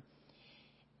lifetime.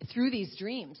 through these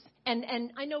dreams. And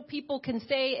I know people can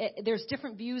say there's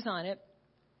different views on it,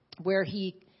 where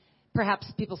perhaps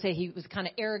people say he was kind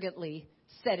of arrogantly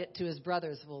said it to his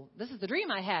brothers. Well, this is the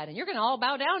dream I had, and you're going to all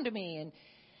bow down to me. And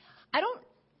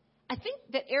I think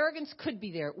that arrogance could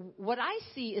be there. What I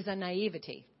see is a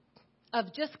naivety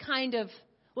of just kind of,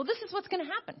 well, this is what's going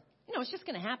to happen. It's just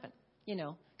going to happen.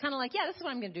 Kind of like, yeah, this is what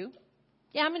I'm going to do.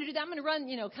 Yeah, I'm going to do that. I'm going to run,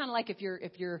 kind of like if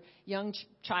your young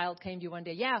child came to you one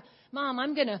day. Yeah, Mom,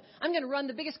 I'm going to run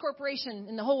the biggest corporation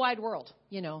in the whole wide world.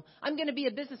 I'm going to be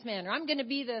a businessman, or I'm going to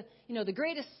be the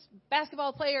greatest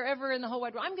basketball player ever in the whole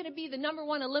wide world. I'm going to be the number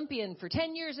one Olympian for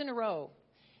 10 years in a row.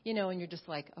 And you're just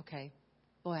like, okay,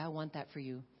 boy, I want that for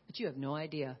you. But you have no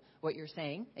idea what you're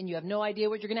saying, and you have no idea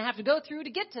what you're going to have to go through to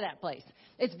get to that place.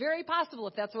 It's very possible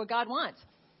if that's what God wants.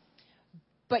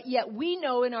 But yet we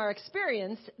know in our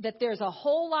experience that there's a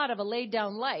whole lot of a laid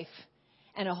down life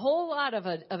and a whole lot of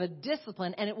a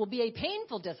discipline, and it will be a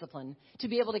painful discipline to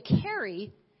be able to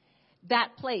carry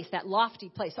that place, that lofty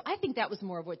place. So I think that was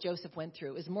more of what Joseph went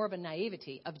through, is more of a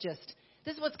naivety of just,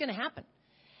 this is what's going to happen.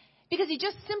 Because he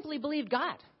just simply believed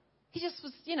God. He just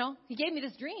was, he gave me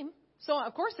this dream, so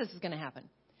of course this is going to happen.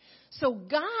 So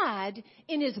God,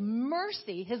 in his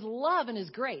mercy, his love, and his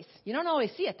grace, you don't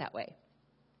always see it that way,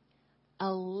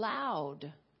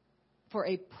 allowed for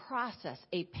a process,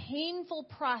 a painful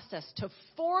process, to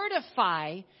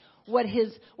fortify what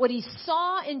he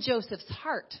saw in Joseph's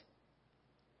heart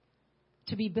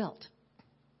to be built.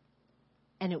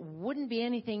 And it wouldn't be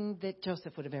anything that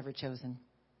Joseph would have ever chosen.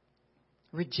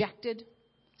 Rejected,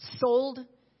 sold,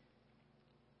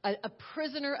 a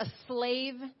prisoner, a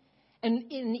slave.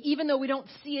 And even though we don't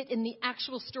see it in the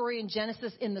actual story in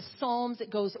Genesis, in the Psalms,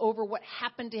 it goes over what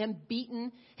happened to him,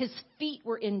 beaten. His feet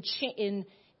were in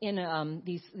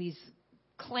these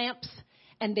clamps,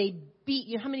 and they beat.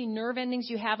 You know how many nerve endings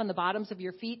you have on the bottoms of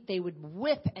your feet? They would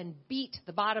whip and beat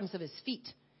the bottoms of his feet.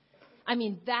 I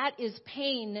mean, that is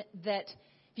pain that,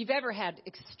 if you've ever had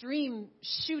extreme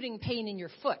shooting pain in your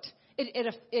foot,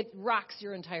 it rocks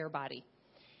your entire body.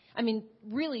 I mean,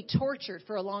 really tortured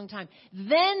for a long time.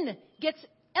 Then gets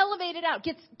elevated out,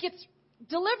 gets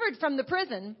delivered from the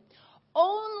prison,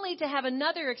 only to have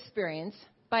another experience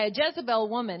by a Jezebel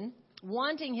woman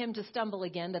wanting him to stumble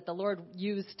again, that the Lord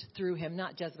used through him,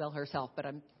 not Jezebel herself, but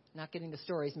I'm not getting the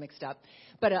stories mixed up,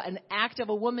 but an act of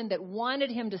a woman that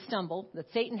wanted him to stumble, that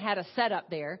Satan had a setup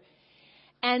there.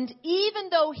 And even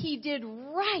though he did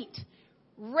right,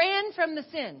 ran from the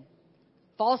sin,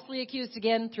 falsely accused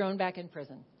again, thrown back in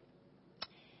prison.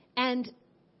 And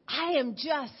I am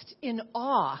just in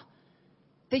awe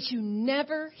that you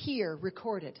never hear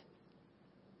recorded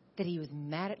that he was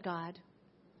mad at God,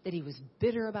 that he was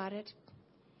bitter about it.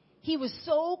 He was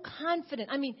so confident.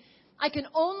 I mean, I can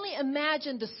only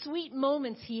imagine the sweet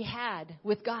moments he had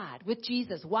with God, with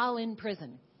Jesus, while in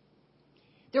prison.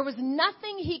 There was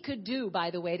nothing he could do,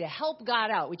 by the way, to help God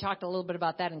out. We talked a little bit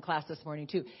about that in class this morning,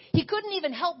 too. He couldn't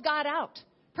even help God out.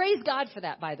 Praise God for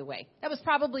that, by the way. That was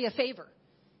probably a favor.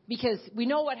 Because we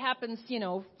know what happens,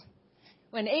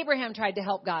 when Abraham tried to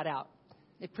help God out.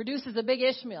 It produces a big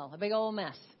Ishmael, a big old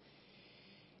mess.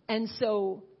 And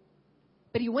so,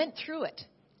 but he went through it.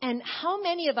 And how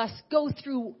many of us go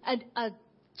through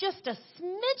just a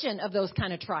smidgen of those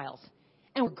kind of trials?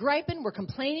 And we're griping, we're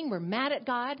complaining, we're mad at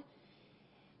God.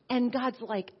 And God's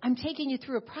like, I'm taking you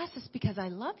through a process because I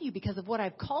love you, because of what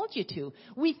I've called you to.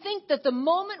 We think that the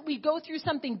moment we go through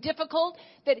something difficult,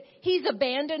 that he's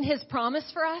abandoned his promise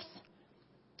for us.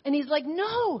 And he's like,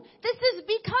 no, this is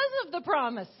because of the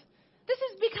promise. This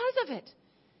is because of it.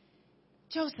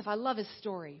 Joseph, I love his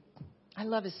story. I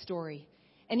love his story.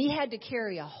 And he had to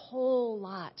carry a whole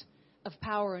lot of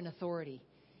power and authority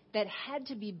that had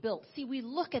to be built. See, we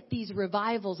look at these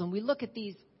revivals and we look at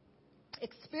these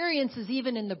experiences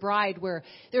even in the bride where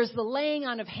there's the laying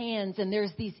on of hands and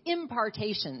there's these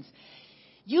impartations.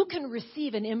 You can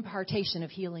receive an impartation of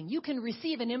healing. You can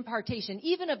receive an impartation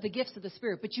even of the gifts of the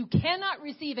Spirit, but you cannot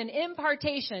receive an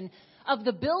impartation of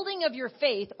the building of your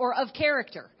faith or of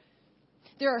character.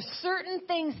 There are certain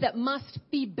things that must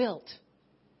be built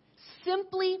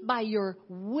simply by your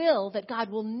will that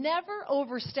God will never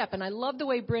overstep. And I love the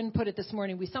way Bryn put it this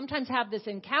morning. We sometimes have this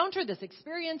encounter, this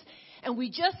experience, and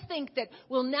we just think that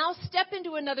we'll now step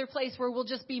into another place where we'll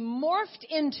just be morphed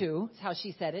into, that's how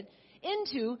she said it,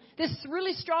 into this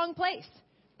really strong place.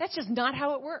 That's just not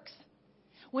how it works.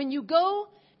 When you go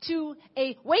to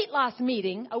a weight loss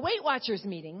meeting, a Weight Watchers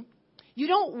meeting, you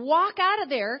don't walk out of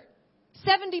there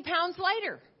 70 pounds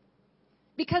lighter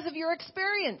because of your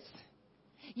experience.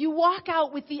 You walk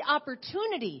out with the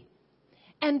opportunity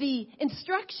and the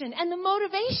instruction and the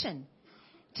motivation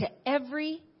to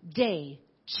every day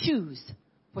choose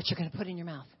what you're going to put in your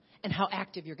mouth and how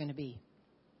active you're going to be.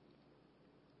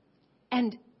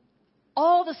 And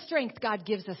all the strength God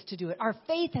gives us to do it. Our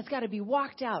faith has got to be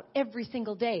walked out every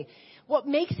single day. What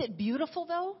makes it beautiful,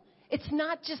 though, it's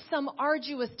not just some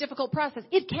arduous, difficult process.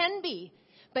 It can be,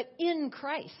 but in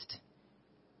Christ,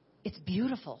 it's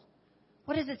beautiful.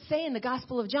 What does it say in the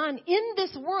Gospel of John? In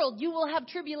this world, you will have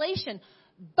tribulation,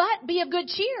 but be of good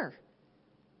cheer.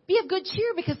 Be of good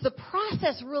cheer because the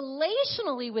process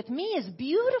relationally with me is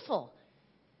beautiful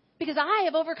because I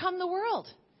have overcome the world.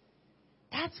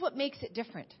 That's what makes it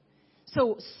different.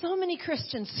 So many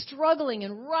Christians struggling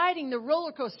and riding the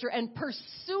roller coaster and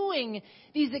pursuing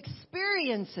these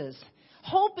experiences,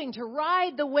 hoping to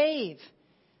ride the wave.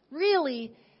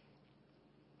 Really,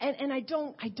 and I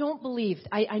don't believe,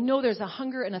 I know there's a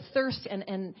hunger and a thirst,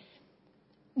 and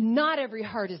not every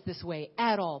heart is this way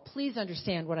at all. Please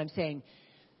understand what I'm saying.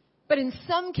 But in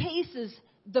some cases,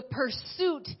 the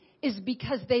pursuit is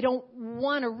because they don't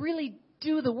want to really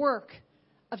do the work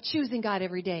of choosing God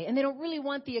every day. And they don't really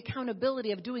want the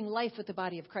accountability of doing life with the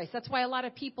body of Christ. That's why a lot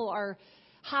of people are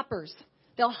hoppers.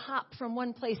 They'll hop from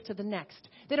one place to the next.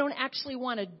 They don't actually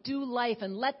want to do life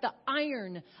and let the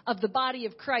iron of the body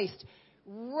of Christ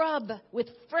rub with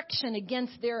friction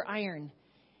against their iron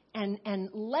and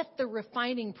let the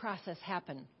refining process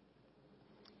happen.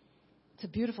 It's a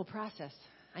beautiful process.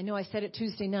 I know I said it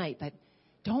Tuesday night, but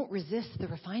don't resist the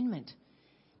refinement.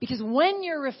 Because when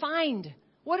you're refined,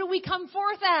 what do we come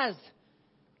forth as?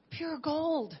 Pure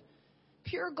gold.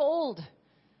 Pure gold.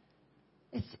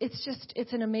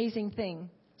 It's an amazing thing.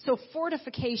 So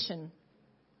fortification.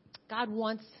 God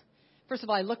wants, first of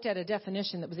all, I looked at a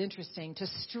definition that was interesting. To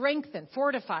strengthen,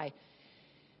 fortify.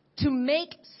 To make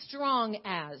strong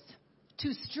as.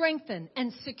 To strengthen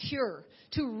and secure.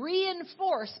 To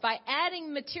reinforce by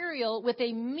adding material with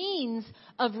a means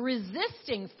of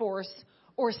resisting force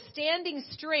or standing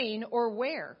strain or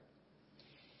wear.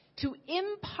 To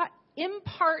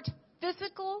impart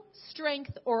physical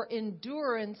strength or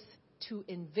endurance to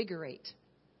invigorate.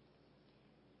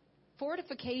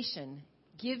 Fortification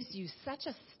gives you such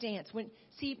a stance.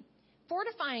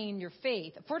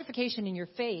 Fortification in your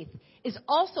faith is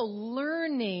also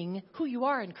learning who you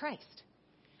are in Christ.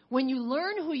 When you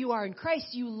learn who you are in Christ,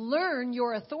 you learn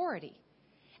your authority.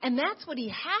 And that's what he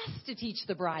has to teach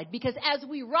the bride, because as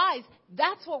we rise,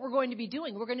 that's what we're going to be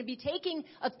doing. We're going to be taking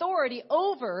authority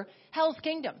over hell's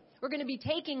kingdom. We're going to be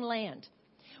taking land.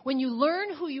 When you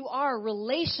learn who you are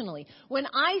relationally, when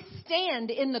I stand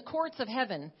in the courts of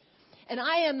heaven and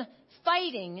I am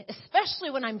fighting, especially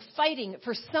when I'm fighting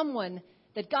for someone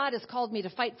that God has called me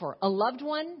to fight for, a loved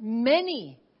one,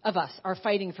 many of us are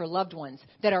fighting for loved ones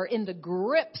that are in the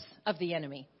grips of the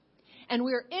enemy. And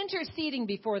we're interceding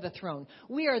before the throne.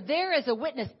 We are there as a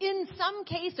witness. In some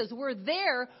cases, we're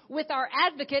there with our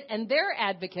advocate and their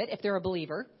advocate, if they're a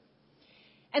believer.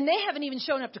 And they haven't even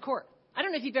shown up to court. I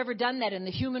don't know if you've ever done that in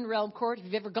the human realm court. If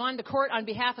you've ever gone to court on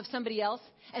behalf of somebody else,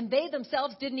 and they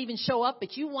themselves didn't even show up,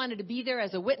 but you wanted to be there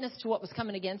as a witness to what was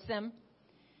coming against them.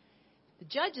 The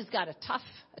judge has got a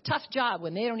tough job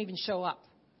when they don't even show up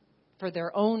for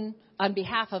their own, on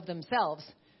behalf of themselves,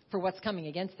 for what's coming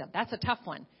against them. That's a tough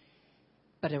one.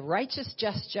 But a righteous,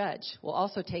 just judge will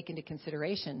also take into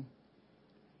consideration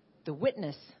the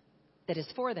witness that is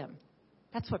for them.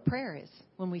 That's what prayer is.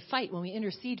 When we fight, when we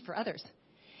intercede for others.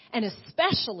 And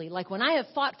especially like when I have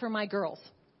fought for my girls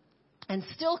and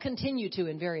still continue to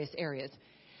in various areas,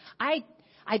 I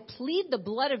plead the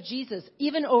blood of Jesus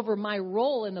even over my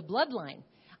role in the bloodline.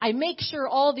 I make sure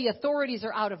all the authorities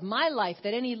are out of my life,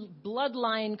 that any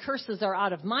bloodline curses are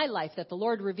out of my life, that the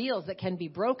Lord reveals that can be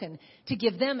broken, to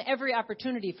give them every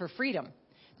opportunity for freedom.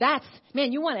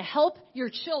 You want to help your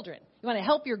children. You want to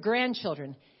help your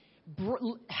grandchildren.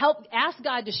 Ask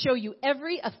God to show you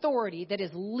every authority that is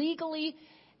legally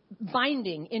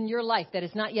binding in your life that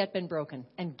has not yet been broken,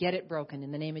 and get it broken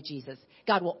in the name of Jesus.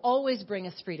 God will always bring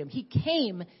us freedom.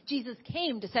 Jesus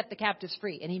came to set the captives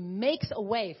free, and he makes a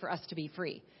way for us to be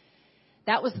free.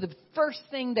 That was the first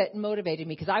thing that motivated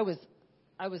me, because I was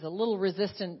a little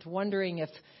resistant, wondering if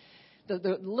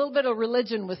the little bit of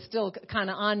religion was still kind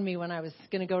of on me when I was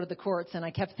going to go to the courts, and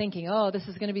I kept thinking, this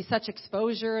is going to be such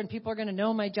exposure, and people are going to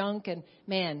know my junk, and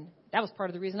man, that was part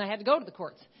of the reason I had to go to the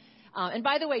courts. And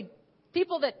by the way,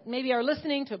 people that maybe are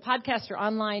listening to a podcast or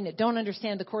online that don't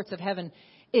understand the courts of heaven,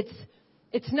 it's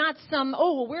not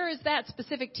where is that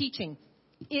specific teaching?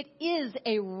 It is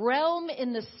a realm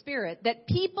in the spirit that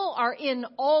people are in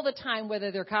all the time,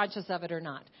 whether they're conscious of it or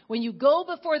not. When you go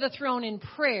before the throne in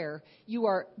prayer, you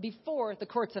are before the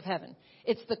courts of heaven.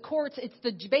 It's the courts.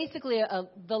 It's basically a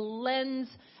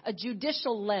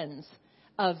judicial lens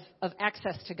of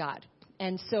access to God.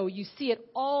 And so you see it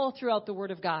all throughout the Word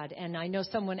of God. And I know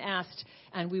someone asked,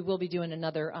 and we will be doing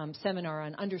another seminar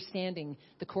on understanding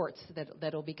the courts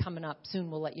that will be coming up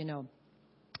soon. We'll let you know.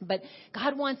 But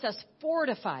God wants us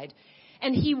fortified.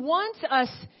 And He wants us,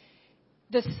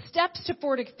 the steps to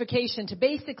fortification, to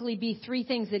basically be three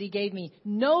things that He gave me.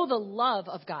 Know the love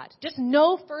of God. Just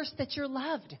know first that you're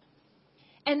loved.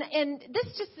 And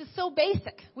this just is so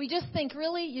basic. We just think,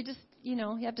 really?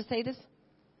 You have to say this?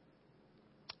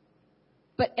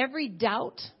 But every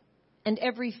doubt and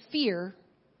every fear,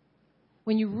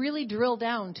 when you really drill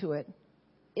down to it,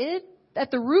 at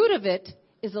the root of it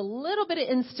is a little bit of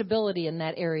instability in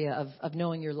that area of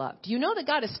knowing you're loved. Do you know that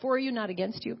God is for you, not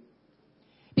against you?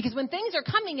 Because when things are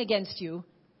coming against you,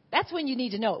 that's when you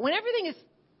need to know it. When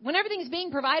everything is being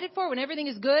provided for, when everything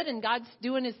is good and God's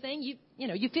doing His thing,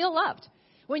 you feel loved.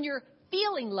 When you're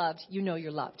feeling loved, you know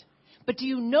you're loved. But do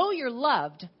you know you're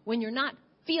loved when you're not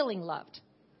feeling loved?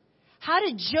 How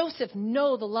did Joseph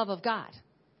know the love of God?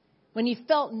 When he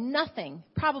felt nothing,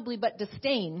 probably but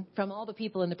disdain from all the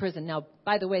people in the prison. Now,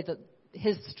 by the way,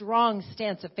 his strong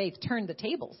stance of faith turned the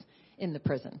tables in the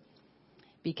prison.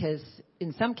 Because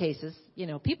in some cases,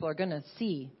 people are going to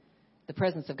see the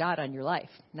presence of God on your life.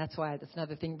 And that's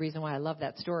another reason why I love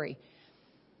that story.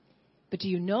 But do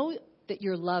you know that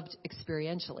you're loved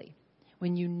experientially?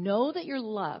 When you know that you're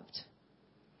loved,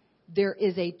 there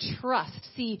is a trust.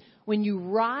 See, when you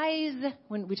rise,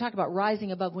 when we talk about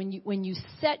rising above, when you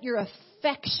set your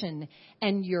affection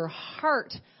and your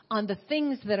heart on the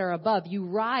things that are above, you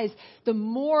rise,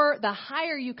 the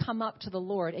higher you come up to the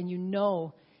Lord, and you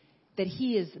know that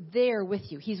He is there with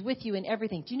you. He's with you in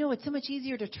everything. Do you know it's so much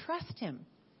easier to trust Him,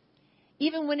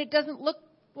 even when it doesn't look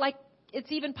like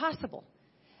it's even possible?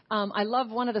 I love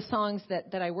one of the songs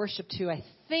that I worship to. I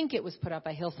think it was put out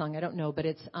by Hillsong. I don't know, but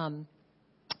it's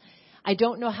I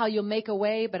don't know how you'll make a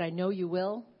way, but I know you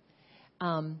will.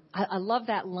 I love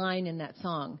that line in that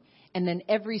song. And then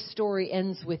every story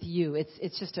ends with you.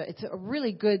 It's a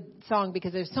really good song,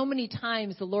 because there's so many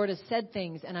times the Lord has said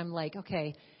things and I'm like,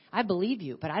 okay, I believe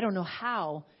you, but I don't know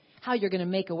how you're going to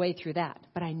make a way through that.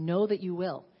 But I know that you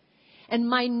will. And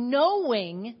my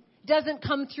knowing doesn't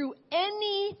come through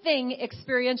anything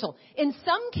experiential. In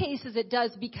some cases it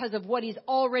does, because of what He's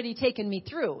already taken me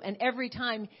through. And every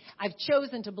time I've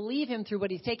chosen to believe Him through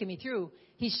what He's taken me through,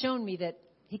 He's shown me that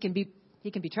He can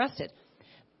be trusted.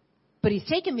 But He's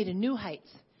taken me to new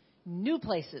heights, new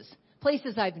places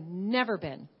I've never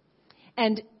been.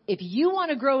 And if you want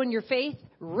to grow in your faith,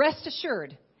 rest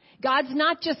assured, God's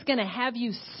not just going to have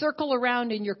you circle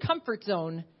around in your comfort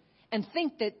zone and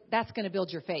think that that's going to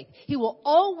build your faith. He will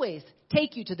always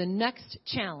take you to the next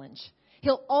challenge.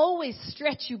 He'll always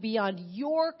stretch you beyond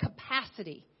your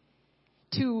capacity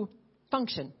to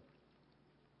function.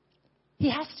 He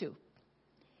has to.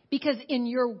 Because in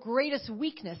your greatest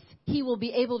weakness, He will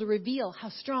be able to reveal how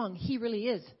strong He really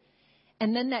is.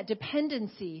 And then that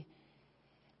dependency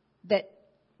that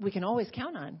we can always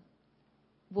count on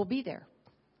will be there.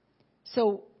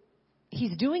 So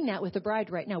He's doing that with the bride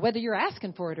right now, whether you're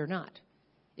asking for it or not.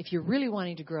 If you're really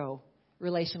wanting to grow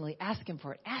relationally, ask Him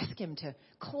for it. Ask Him to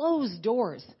close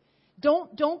doors.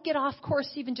 Don't get off course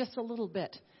even just a little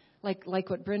bit, like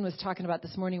what Bryn was talking about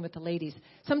this morning with the ladies.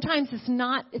 Sometimes it's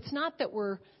not that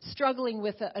we're struggling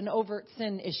with an overt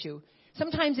sin issue.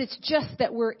 Sometimes it's just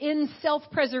that we're in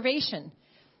self-preservation.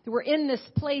 We're in this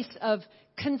place of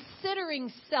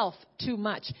considering self too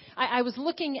much. I was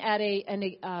looking at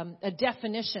a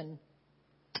definition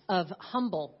of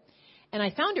humble, and I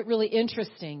found it really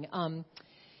interesting.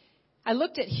 I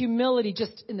looked at humility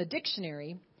just in the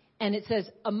dictionary, and it says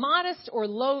a modest or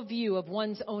low view of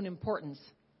one's own importance.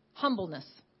 Humbleness.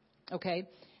 Okay?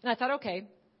 And I thought, okay,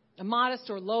 a modest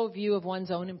or low view of one's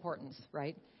own importance,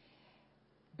 right?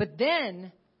 But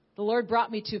then the Lord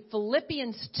brought me to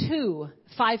Philippians 2,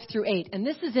 5-8. And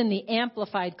this is in the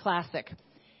Amplified Classic.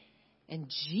 And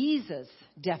Jesus'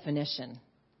 definition,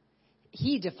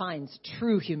 He defines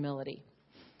true humility.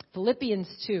 Philippians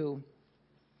 2,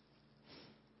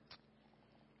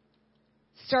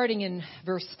 starting in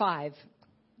verse 5.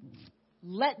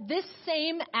 Let this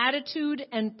same attitude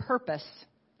and purpose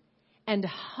and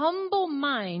humble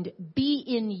mind be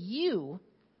in you,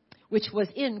 which was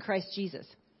in Christ Jesus.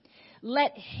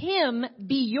 Let Him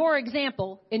be your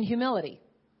example in humility.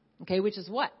 Okay, which is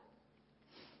what?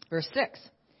 Verse 6.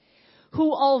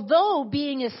 Who, although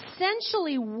being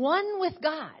essentially one with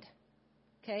God,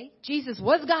 okay, Jesus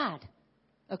was God,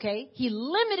 okay, He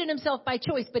limited Himself by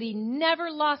choice, but He never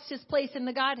lost His place in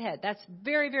the Godhead. That's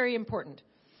very, very important.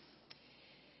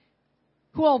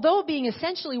 Who, although being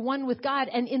essentially one with God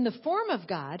and in the form of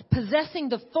God, possessing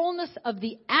the fullness of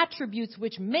the attributes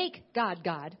which make God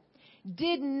God,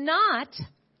 did not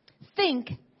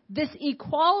think this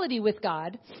equality with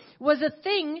God was a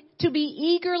thing to be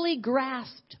eagerly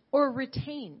grasped or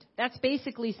retained. That's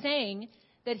basically saying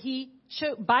that he,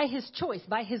 by his choice,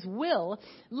 by his will,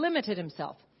 limited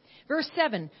himself. Verse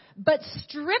 7, but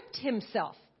stripped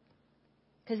himself,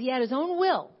 because he had his own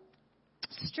will,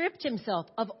 stripped himself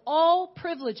of all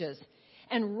privileges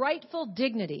and rightful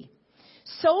dignity,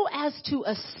 so as to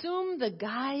assume the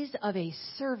guise of a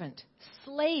servant,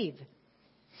 slave,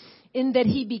 in that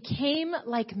he became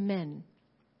like men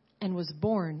and was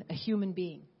born a human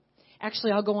being.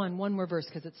 Actually, I'll go on one more verse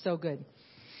because it's so good.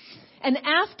 And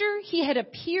after he had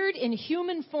appeared in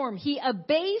human form, he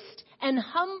abased and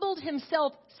humbled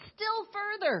himself still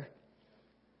further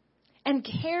and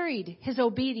carried his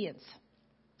obedience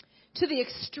to the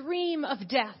extreme of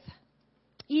death,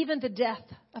 even the death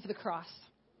of the cross.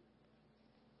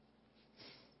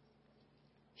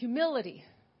 Humility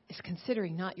is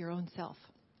considering not your own self.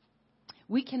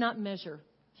 We cannot measure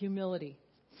humility.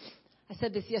 I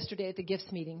said this yesterday at the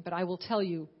gifts meeting, but I will tell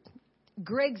you,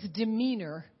 Greg's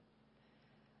demeanor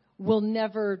will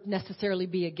never necessarily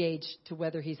be a gauge to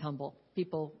whether he's humble.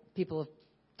 People have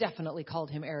definitely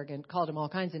called him arrogant, called him all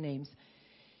kinds of names.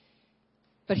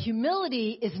 But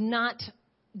humility is not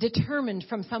determined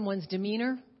from someone's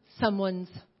demeanor,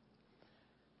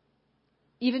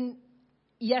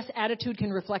 yes, attitude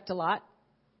can reflect a lot,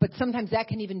 but sometimes that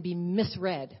can even be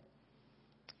misread.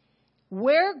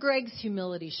 Where Greg's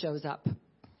humility shows up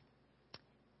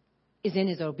is in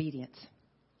his obedience.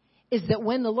 Is that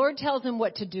when the Lord tells him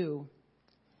what to do,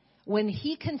 when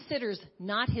he considers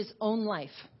not his own life,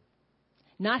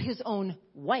 not his own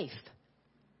wife,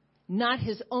 not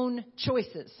his own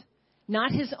choices,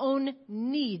 not his own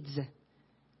needs,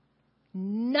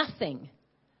 nothing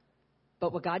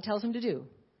but what God tells him to do,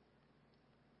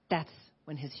 that's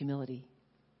when his humility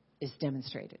is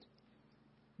demonstrated.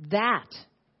 That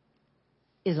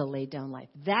is a laid down life.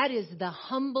 That is the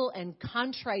humble and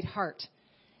contrite heart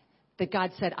that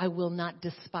God said, I will not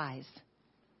despise,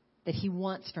 that he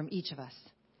wants from each of us.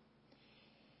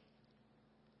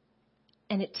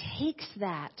 And it takes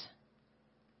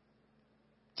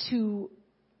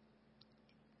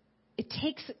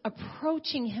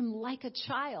approaching him like a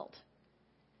child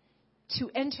to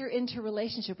enter into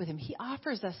relationship with him. He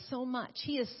offers us so much.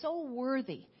 He is so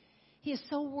worthy. He is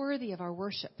so worthy of our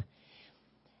worship.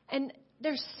 And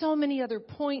there's so many other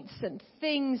points and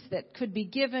things that could be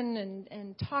given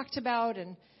and talked about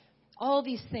and all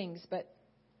these things, but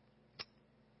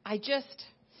I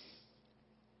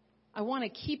want to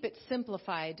keep it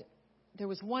simplified. There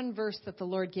was one verse that the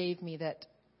Lord gave me that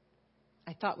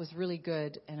I thought was really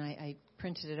good, and I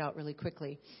printed it out really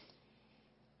quickly.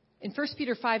 In 1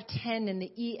 Peter 5:10 in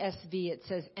the ESV, it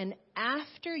says, and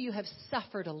after you have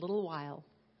suffered a little while,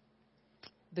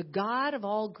 the God of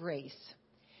all grace,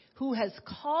 who has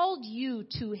called you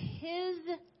to his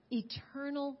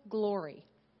eternal glory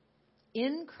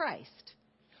in Christ,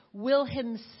 will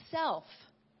himself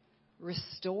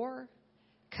restore,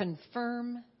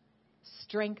 confirm,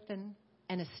 strengthen,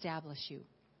 and establish you.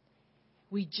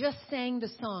 We just sang the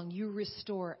song, you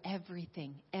restore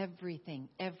everything, everything,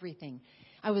 everything.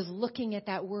 I was looking at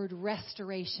that word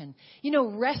restoration. You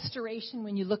know, restoration,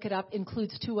 when you look it up,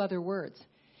 includes two other words.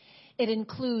 It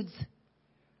includes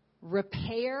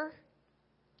repair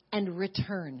and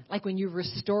return. Like when you're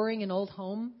restoring an old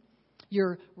home,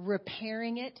 you're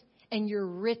repairing it and you're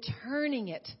returning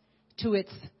it to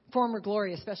its former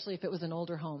glory, especially if it was an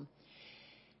older home.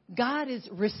 God is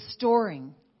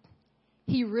restoring.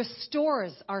 He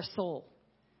restores our soul.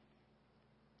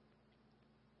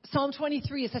 Psalm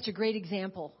 23 is such a great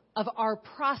example of our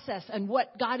process and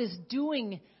what God is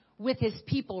doing with his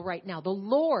people right now. The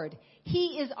Lord,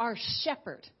 he is our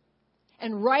shepherd.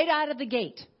 And right out of the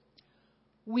gate,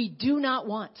 we do not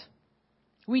want.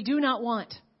 We do not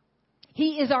want.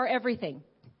 He is our everything.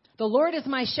 The Lord is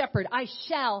my shepherd. I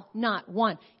shall not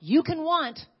want. You can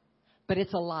want, but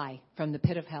it's a lie from the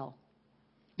pit of hell.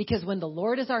 Because when the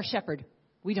Lord is our shepherd,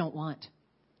 we don't want.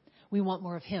 We want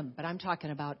more of him, but I'm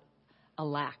talking about a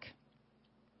lack.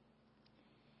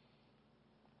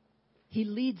 He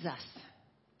leads us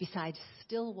beside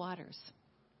still waters.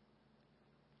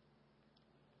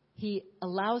 He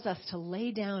allows us to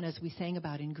lay down, as we sang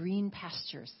about, in green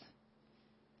pastures.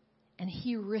 And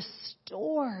he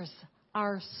restores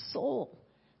our soul.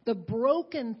 The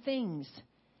broken things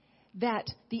that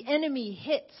the enemy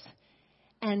hits.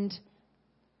 And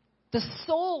the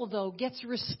soul, though, gets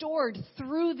restored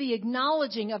through the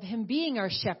acknowledging of him being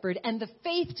our shepherd and the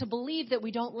faith to believe that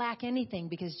we don't lack anything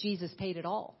because Jesus paid it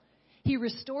all. He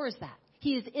restores that.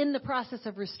 He is in the process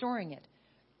of restoring it.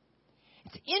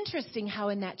 It's interesting how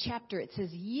in that chapter it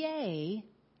says, yea,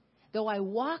 though I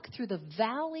walk through the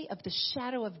valley of the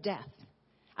shadow of death,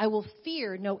 I will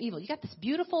fear no evil. You got this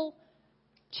beautiful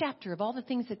chapter of all the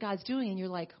things that God's doing, and you're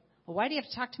like, well, why do you have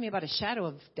to talk to me about a shadow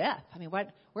of death? I mean,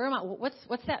 where am I?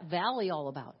 What's that valley all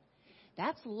about?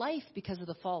 That's life because of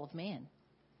the fall of man.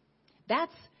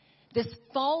 That's this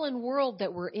fallen world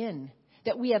that we're in,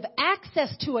 that we have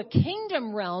access to a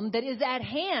kingdom realm that is at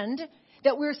hand,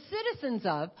 that we're citizens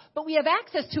of, but we have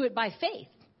access to it by faith.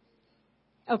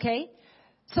 Okay?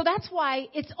 So that's why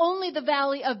it's only the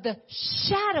valley of the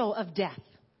shadow of death.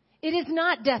 It is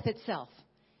not death itself,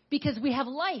 because we have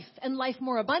life and life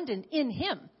more abundant in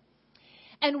Him.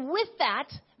 And with that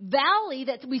valley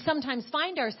that we sometimes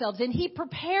find ourselves in, He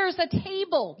prepares a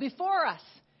table before us,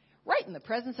 right in the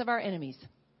presence of our enemies,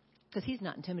 because He's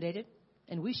not intimidated,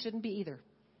 and we shouldn't be either.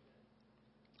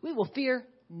 We will fear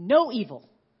no evil.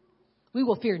 We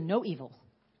will fear no evil.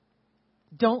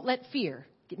 Don't let fear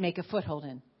make a foothold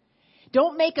in.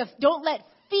 Don't let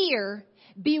fear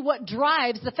be what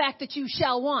drives the fact that you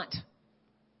shall want.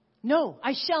 No,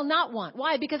 I shall not want.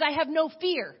 Why? Because I have no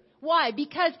fear. Why?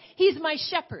 Because He's my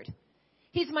shepherd.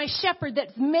 He's my shepherd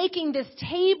that's making this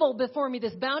table before me,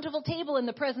 this bountiful table in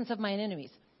the presence of my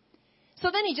enemies. So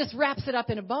then He just wraps it up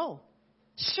in a bow.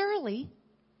 Surely,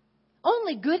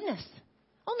 only goodness,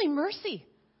 only mercy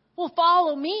will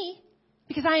follow me,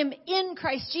 because I am in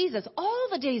Christ Jesus all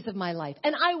the days of my life.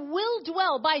 And I will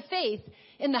dwell by faith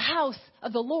in the house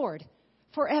of the Lord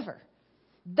forever.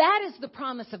 That is the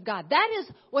promise of God. That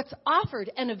is what's offered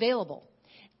and available.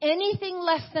 Anything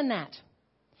less than that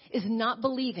is not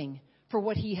believing for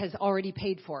what He has already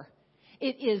paid for.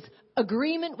 It is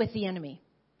agreement with the enemy.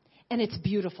 And it's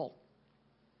beautiful.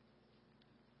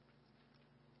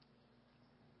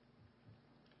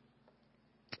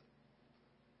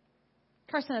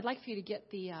 Carson, I'd like for you to get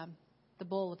the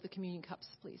bowl of the communion cups,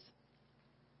 please.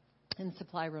 In the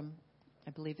supply room, I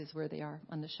believe, is where they are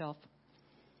on the shelf.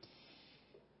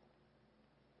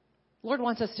 Lord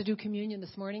wants us to do communion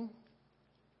this morning.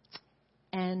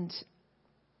 And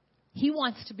He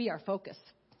wants to be our focus.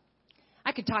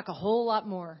 I could talk a whole lot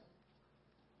more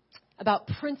about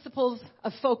principles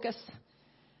of focus.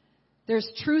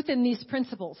 There's truth in these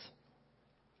principles.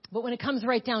 But when it comes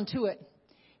right down to it,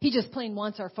 He just plain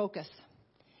wants our focus.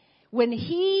 When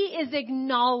He is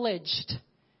acknowledged,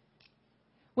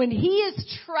 when He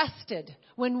is trusted,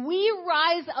 when we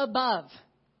rise above,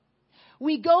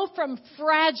 we go from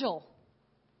fragile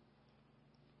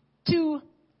to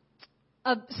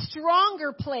a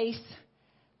stronger place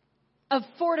of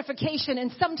fortification.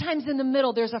 And sometimes in the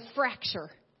middle, there's a fracture.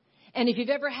 And if you've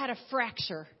ever had a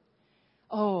fracture,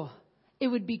 it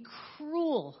would be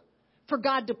cruel for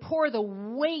God to pour the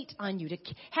weight on you, to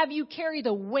have you carry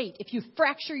the weight. If you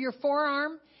fracture your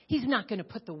forearm, He's not going to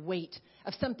put the weight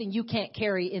of something you can't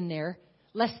carry in there,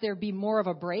 lest there be more of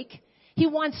a break. He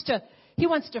wants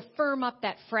to firm up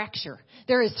that fracture.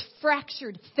 There is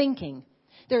fractured thinking.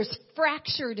 There's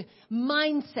fractured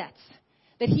mindsets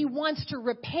that He wants to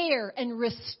repair and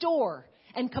restore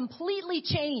and completely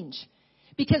change.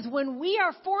 Because when we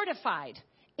are fortified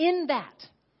in that,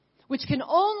 which can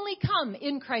only come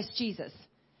in Christ Jesus.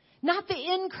 Not the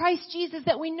in Christ Jesus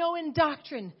that we know in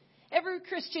doctrine. Every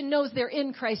Christian knows they're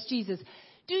in Christ Jesus.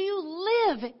 Do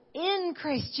you live in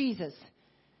Christ Jesus?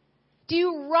 Do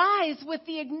you rise with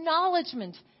the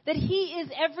acknowledgement that He is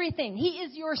everything? He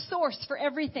is your source for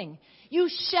everything. You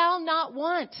shall not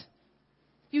want.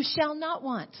 You shall not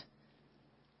want.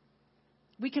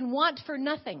 We can want for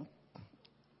nothing.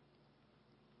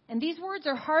 And these words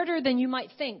are harder than you might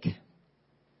think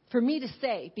for me to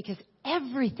say, because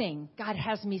everything God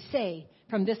has me say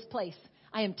from this place,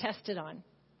 I am tested on.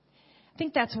 I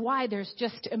think that's why there's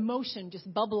just emotion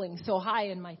just bubbling so high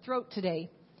in my throat today.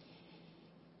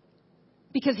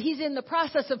 Because He's in the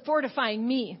process of fortifying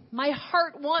me. My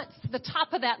heart wants the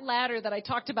top of that ladder that I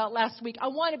talked about last week. I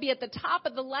want to be at the top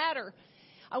of the ladder.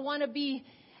 I want to be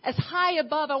as high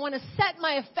above. I want to set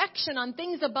my affection on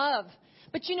things above.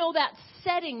 But you know that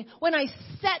setting, when I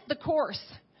set the course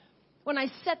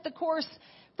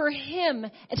for Him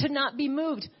and to not be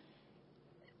moved.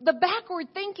 The backward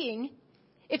thinking,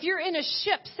 if you're in a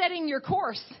ship setting your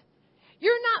course,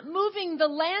 you're not moving the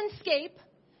landscape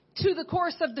to the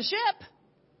course of the ship.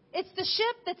 It's the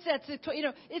ship that sets it,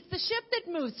 it's the ship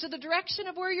that moves to the direction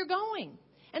of where you're going.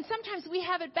 And sometimes we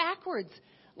have it backwards,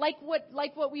 like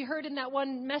what we heard in that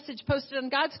one message posted on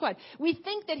God Squad. We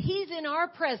think that He's in our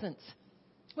presence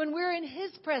when we're in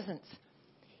His presence.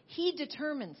 He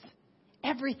determines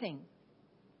everything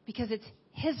because it's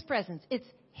His presence. It's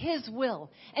His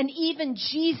will. And even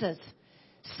Jesus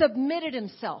submitted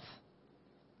Himself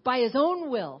by His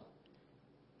own will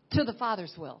to the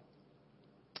Father's will.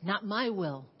 Not my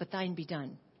will, but thine be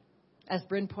done. As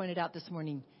Bryn pointed out this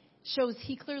morning, shows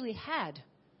he clearly had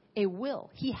a will.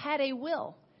 He had a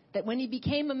will that when he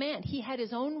became a man, he had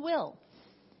his own will.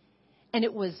 And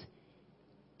it was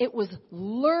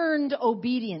learned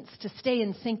obedience to stay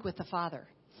in sync with the Father.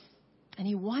 And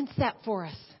he wants that for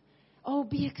us. Oh,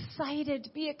 be excited.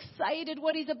 Be excited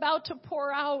what he's about to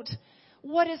pour out.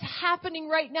 What is happening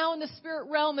right now in the spirit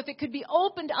realm, if it could be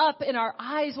opened up in our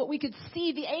eyes, what we could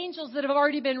see, the angels that have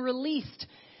already been released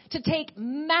to take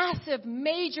massive,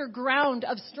 major ground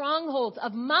of strongholds,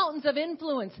 of mountains of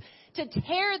influence, to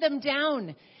tear them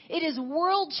down. It is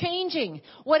world-changing.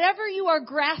 Whatever you are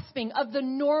grasping of the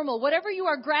normal, whatever you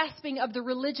are grasping of the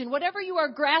religion, whatever you are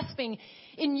grasping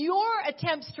in your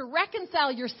attempts to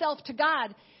reconcile yourself to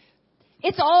God,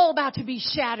 it's all about to be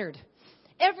shattered.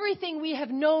 Everything we have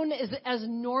known as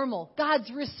normal,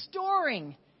 God's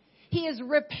restoring. He is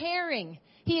repairing.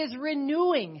 He is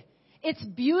renewing. It's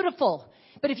beautiful.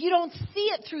 But if you don't see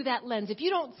it through that lens, if you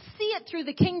don't see it through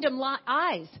the kingdom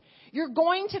eyes, you're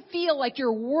going to feel like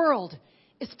your world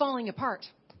is falling apart.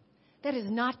 That is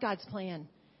not God's plan,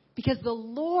 because the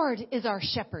Lord is our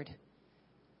shepherd.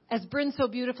 As Bryn so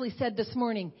beautifully said this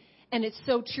morning, and it's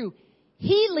so true,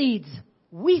 he leads,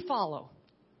 we follow.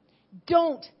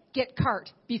 Don't get cart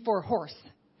before horse,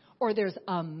 or there's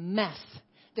a mess.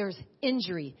 There's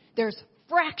injury. There's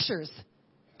fractures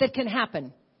that can happen.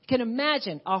 You can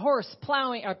imagine a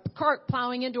cart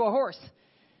plowing into a horse.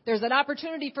 There's an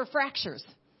opportunity for fractures.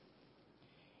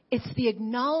 It's the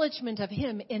acknowledgement of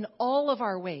him in all of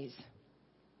our ways.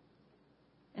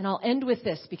 And I'll end with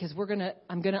this, because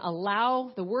I'm going to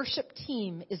allow the worship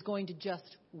team is going to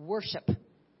just worship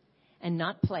and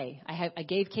not play. I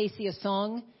gave Casey a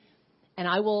song, and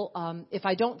I will, if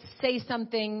I don't say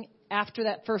something after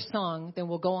that first song, then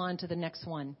we'll go on to the next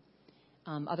one.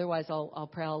 Otherwise,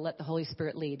 I'll let the Holy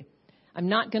Spirit lead. I'm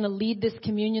not going to lead this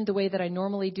communion the way that I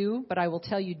normally do, but I will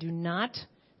tell you, do not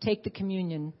take the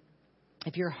communion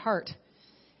if your heart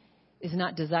is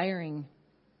not desiring,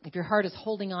 if your heart is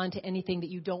holding on to anything that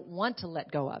you don't want to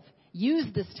let go of. Use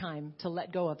this time to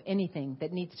let go of anything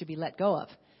that needs to be let go of.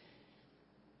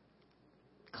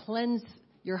 Cleanse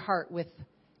your heart with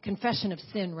confession of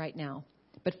sin right now,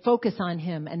 but focus on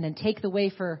him, and then take the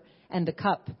wafer and the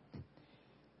cup.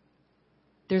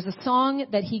 There's a song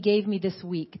that he gave me this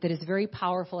week that is very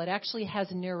powerful. It actually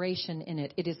has narration in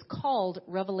it. It is called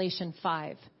Revelation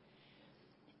 5.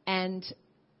 And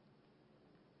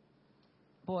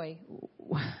boy,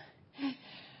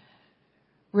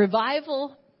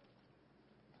 revival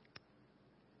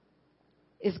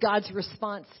is God's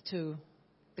response to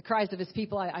the cries of his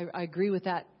people. I agree with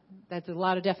that. That's a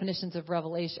lot of definitions of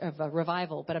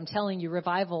revival. But I'm telling you,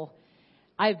 revival,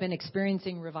 I've been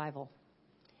experiencing revival.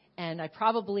 And I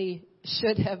probably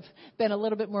should have been a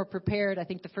little bit more prepared. I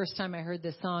think the first time I heard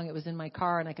this song, it was in my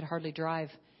car and I could hardly drive.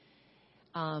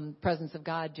 Presence of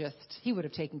God he would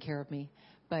have taken care of me.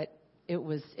 But it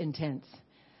was intense.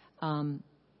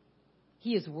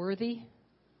 He is worthy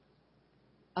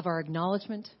of our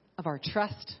acknowledgement, of our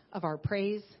trust, of our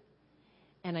praise.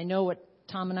 And I know what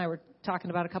Tom and I were talking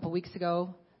about a couple weeks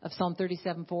ago of Psalm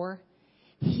 37:4.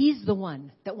 He's the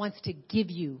one that wants to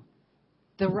give you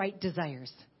the right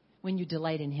desires when you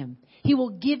delight in him. He will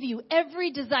give you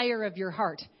every desire of your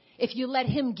heart if you let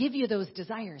him give you those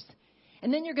desires.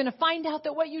 And then you're going to find out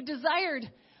that what you desired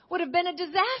would have been a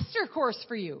disaster course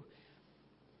for you.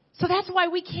 So that's why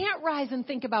we can't rise and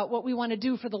think about what we want to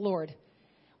do for the Lord.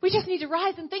 We just need to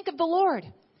rise and think of the Lord.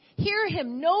 Hear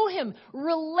him, know him,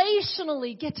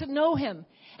 relationally get to know him.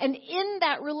 And in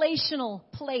that relational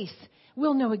place,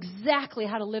 we'll know exactly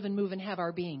how to live and move and have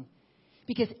our being.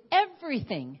 Because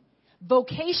everything,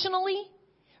 vocationally,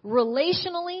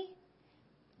 relationally,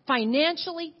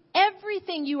 financially,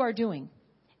 everything you are doing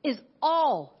is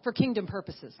all for kingdom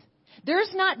purposes.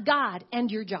 There's not God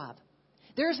and your job.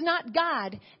 There's not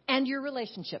God and your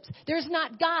relationships. There's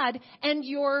not God and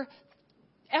your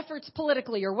efforts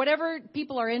politically or whatever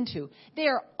people are into. They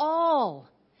are all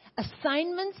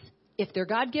assignments, if they're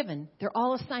God-given, they're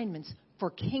all assignments for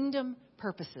kingdom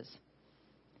purposes.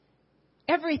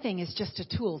 Everything is just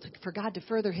a tool for God to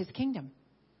further his kingdom.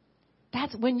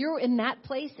 That's when you're in that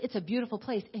place, it's a beautiful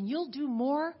place. And you'll do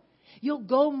more, you'll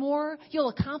go more, you'll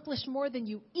accomplish more than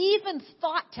you even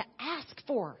thought to ask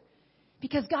for.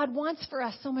 Because God wants for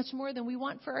us so much more than we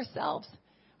want for ourselves.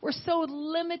 We're so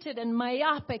limited and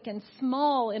myopic and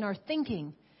small in our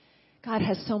thinking. God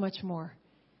has so much more.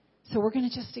 So we're going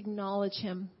to just acknowledge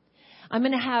him. I'm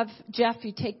going to have Jeff,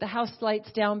 you take the house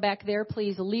lights down back there,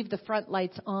 please. Leave the front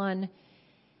lights on.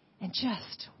 And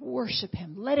just worship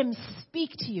him. Let him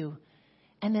speak to you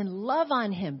And then love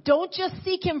on him. Don't just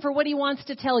seek him for what he wants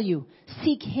to tell you.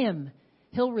 Seek him.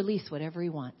 He'll release whatever he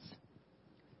wants.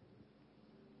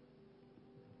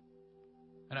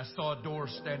 And I saw a door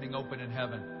standing open in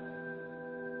heaven.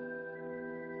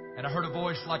 And I heard a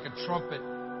voice like a trumpet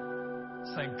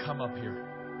saying, "Come up here,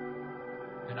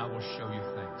 and I will show you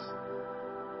things."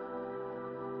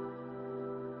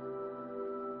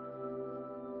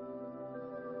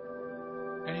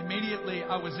 And immediately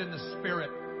I was in the Spirit.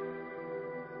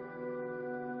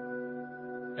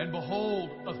 And behold,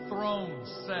 a throne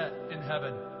set in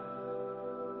heaven.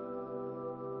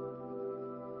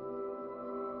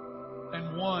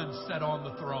 And one sat on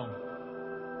the throne.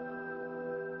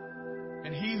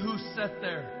 And he who sat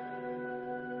there,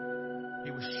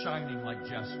 he was shining like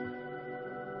jasper.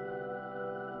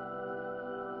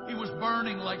 He was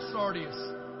burning like sardius.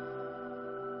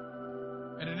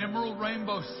 And an emerald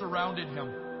rainbow surrounded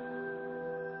him.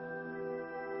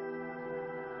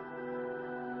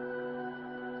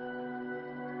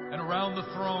 And around the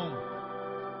throne,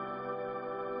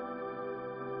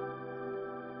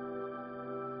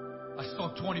 I saw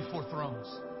 24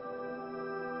 thrones.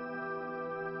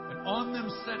 And on them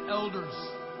sat elders.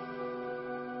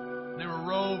 They were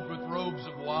robed with robes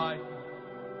of white,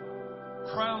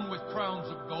 crowned with crowns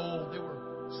of gold. They were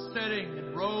sitting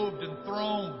and robed and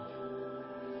throned.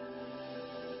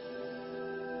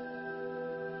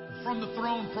 And from the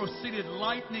throne proceeded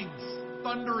lightnings,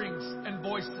 thunderings, and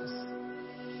voices.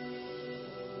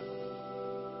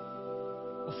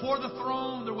 Before the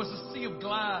throne, there was a sea of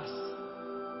glass.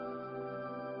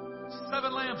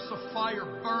 7 lamps of fire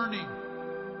burning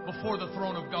before the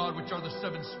throne of God, which are the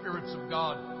 7 spirits of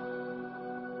God.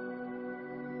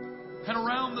 And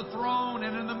around the throne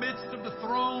and in the midst of the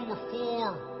throne were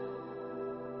 4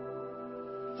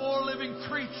 living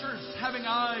creatures having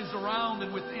eyes around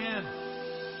and within.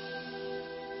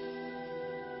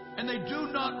 And they do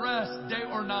not rest day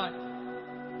or night,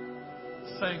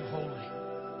 saying, "Holy,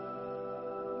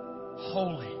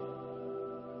 holy,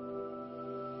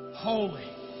 holy."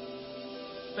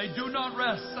 They do not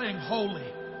rest, saying,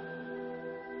 "Holy."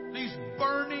 These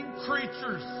burning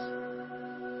creatures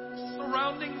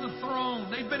surrounding the throne.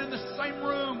 They've been in the same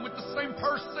room with the same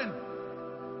person,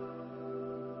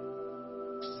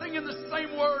 singing the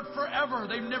same word forever.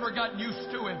 They've never gotten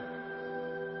used to him.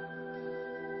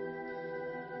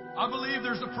 I believe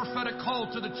there's a prophetic call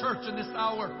to the church in this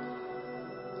hour.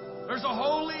 There's a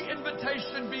holy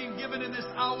invitation being given in this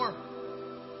hour.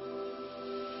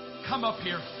 Come up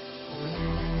here.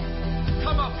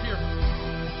 Come up here.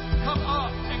 Come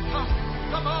up and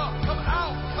come up. Come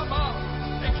out. Come up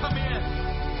and come in.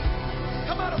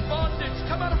 Come out of bondage.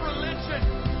 Come out of religion.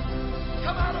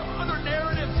 Come out of other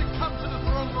narratives and come to the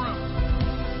throne room.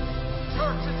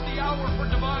 Church, it's the hour for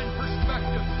divine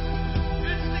perspective.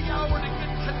 It's the hour to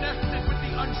get connected with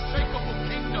the unshakable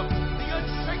kingdom, the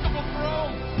unshakable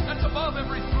throne that's above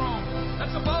every throne,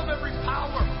 that's above every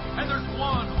power, and there's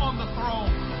one on the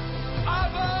throne.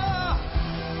 Abba!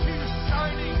 He is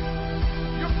shining.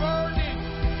 You're burning.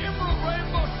 Emerald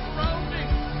rainbow surrounding.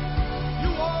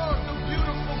 You are the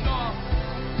beautiful God.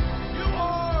 You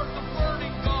are the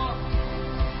burning God.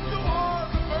 You are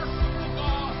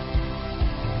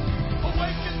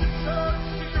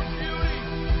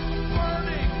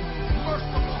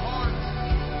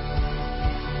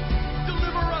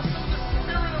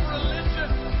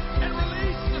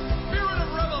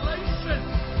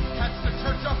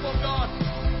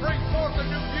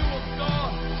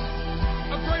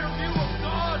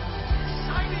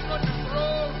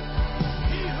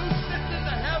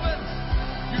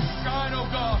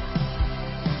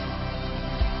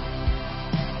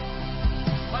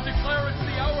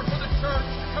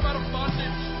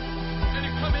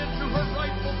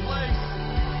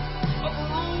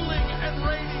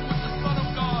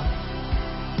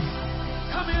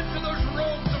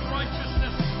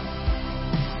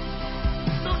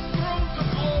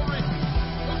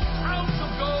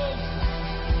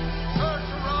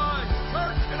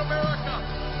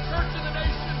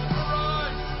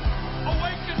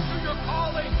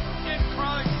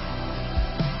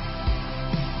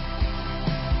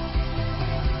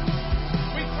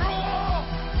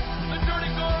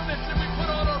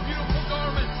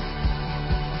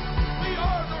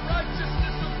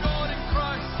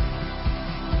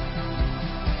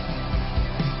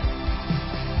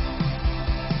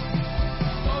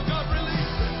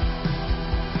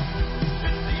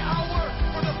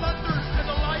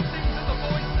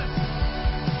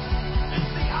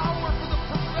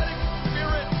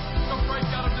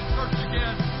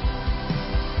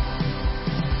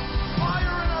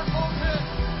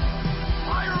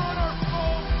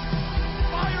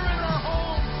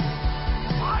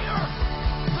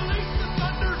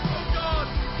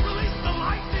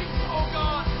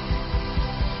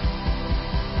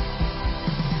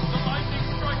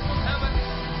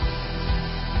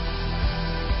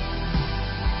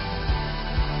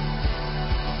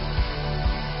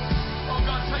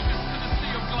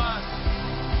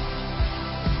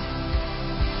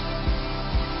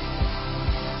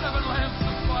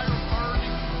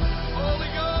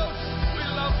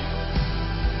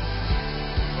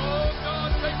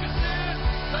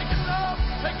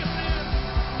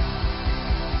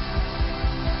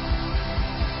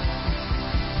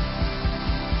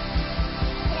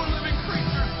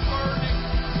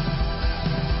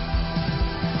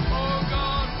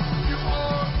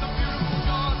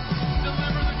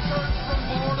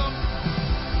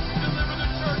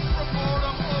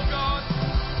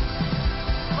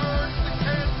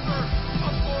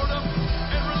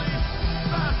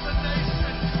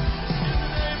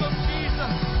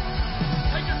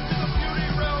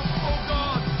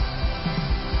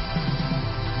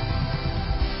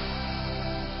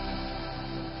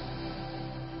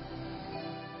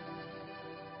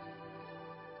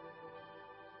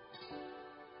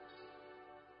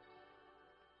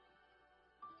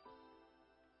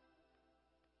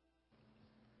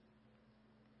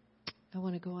I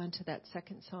want to go on to that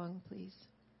second song, please.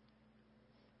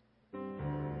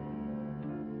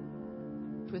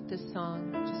 With this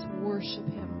song, just worship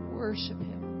Him, worship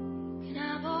Him. Can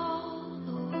have all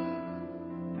the world,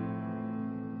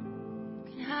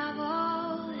 can have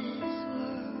all this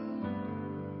world.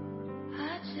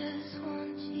 I just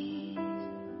want Jesus.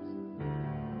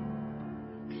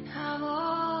 Can have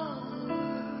all the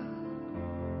world,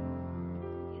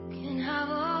 you can have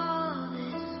all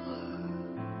this world.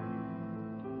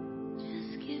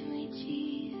 Just give me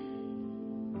Jesus.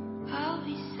 I'll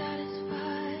be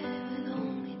satisfied with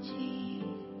only Jesus.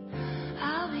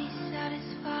 I'll be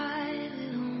satisfied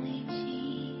with only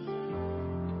Jesus.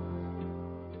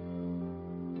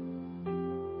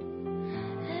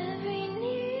 Every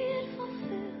need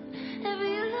fulfilled,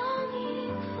 every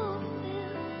longing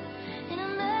fulfilled in a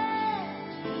man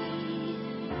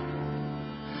Jesus.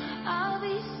 I'll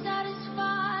be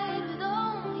satisfied with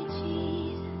only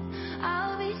Jesus.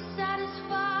 I'll be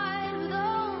satisfied with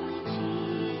only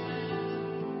Jesus.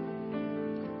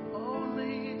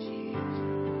 Only Jesus.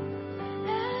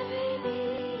 Every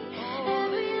need,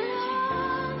 every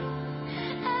longing,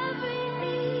 every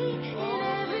need, and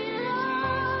every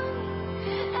longing,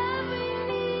 every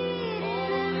need,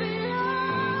 and every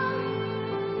longing.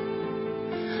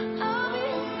 I'll be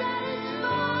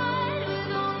satisfied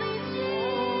with only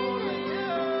Jesus.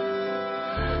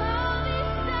 I'll be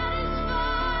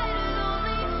satisfied with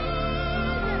only Jesus.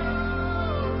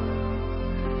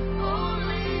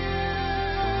 Only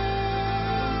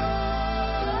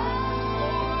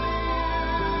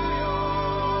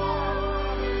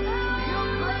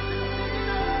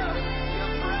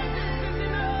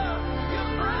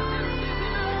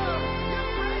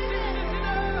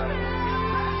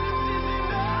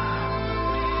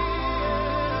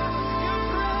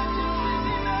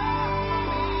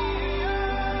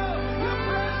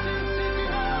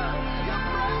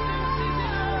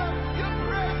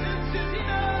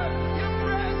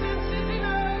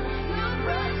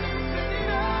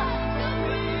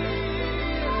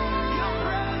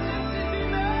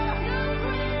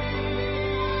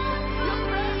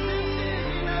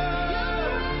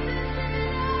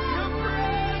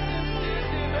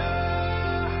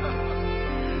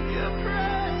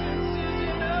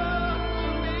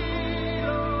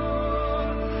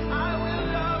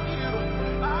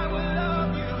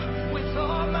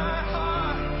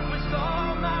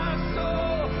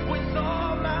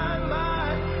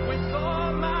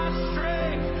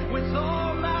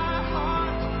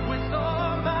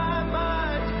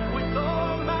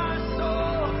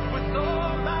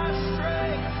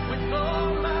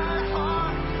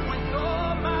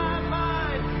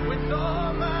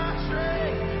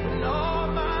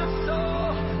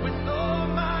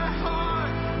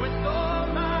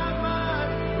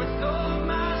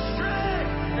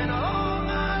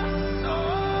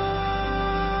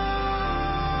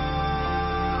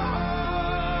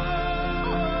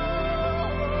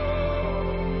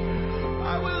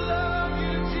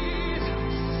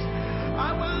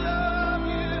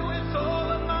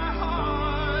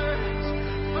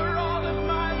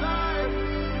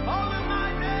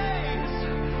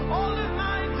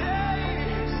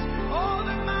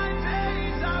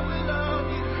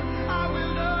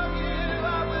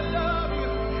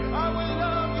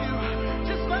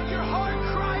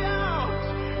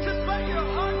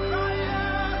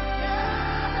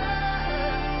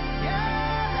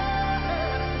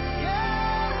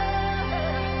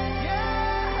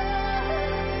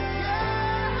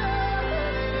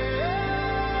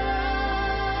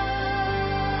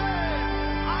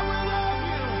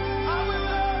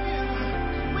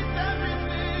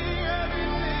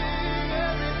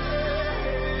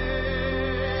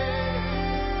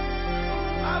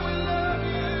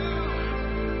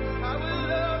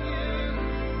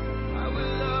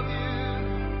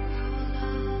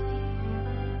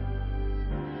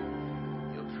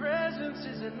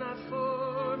enough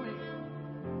for me.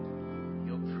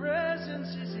 Your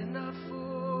presence is enough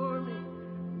for me.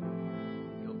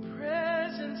 Your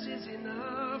presence is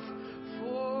enough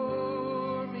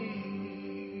for me.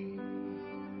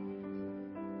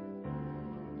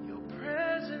 Your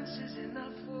presence is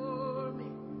enough for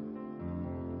me.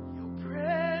 Your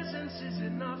presence is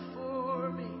enough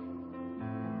for me.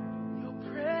 Your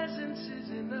presence is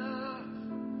enough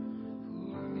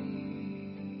for me.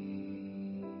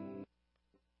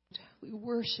 We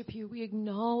worship you. We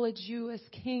acknowledge you as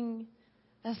King,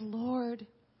 as Lord,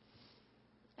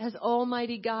 as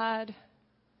Almighty God.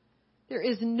 There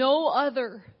is no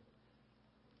other.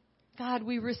 God,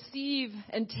 we receive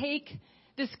and take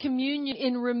this communion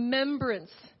in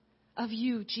remembrance of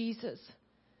you, Jesus.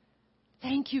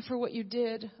 Thank you for what you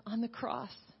did on the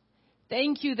cross.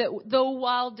 Thank you that though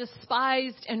while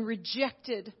despised and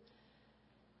rejected,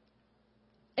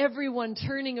 everyone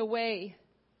turning away,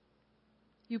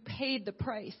 you paid the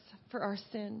price for our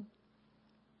sin.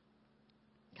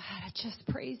 God, I just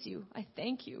praise you. I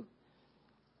thank you.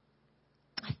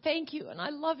 I thank you and I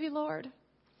love you, Lord.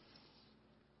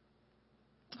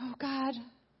 Oh, God.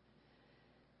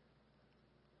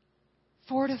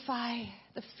 Fortify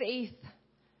the faith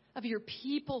of your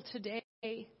people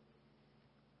today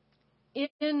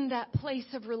in that place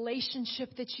of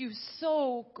relationship that you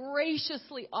so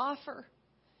graciously offer.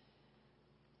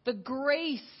 The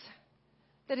grace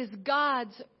that is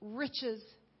God's riches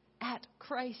at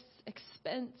Christ's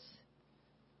expense.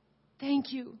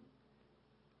 Thank you.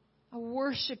 I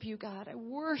worship you, God. I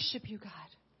worship you, God.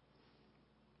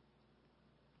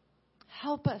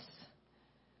 Help us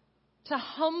to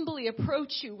humbly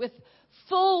approach you with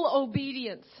full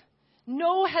obedience,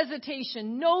 no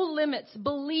hesitation, no limits.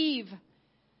 Believe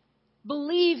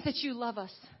that you love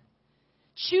us.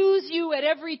 Choose you at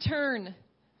every turn.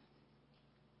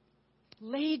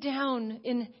 Lay down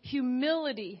in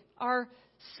humility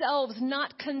ourselves,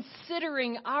 not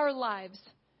considering our lives,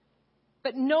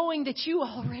 but knowing that you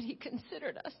already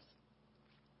considered us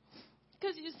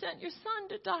because you sent your Son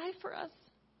to die for us.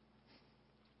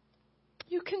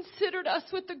 You considered us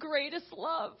with the greatest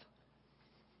love.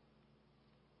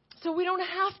 So we don't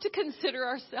have to consider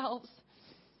ourselves.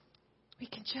 We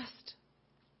can just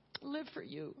live for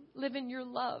you, live in your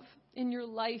love, in your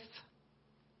life.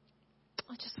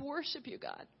 I just worship you,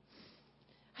 God.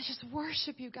 I just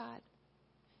worship you, God.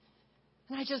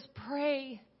 And I just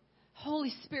pray,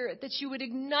 Holy Spirit, that you would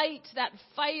ignite that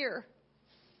fire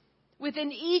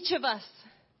within each of us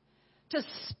to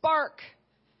spark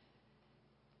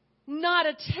not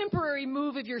a temporary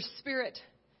move of your Spirit,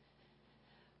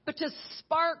 but to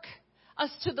spark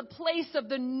us to the place of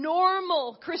the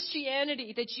normal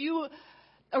Christianity that you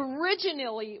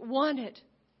originally wanted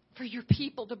for your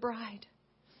people, the bride.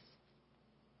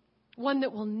 One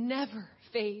that will never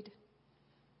fade.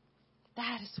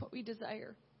 That is what we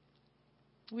desire.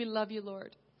 We love you,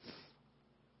 Lord.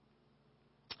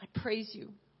 I praise you.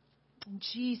 In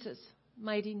Jesus'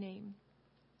 mighty name,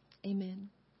 amen.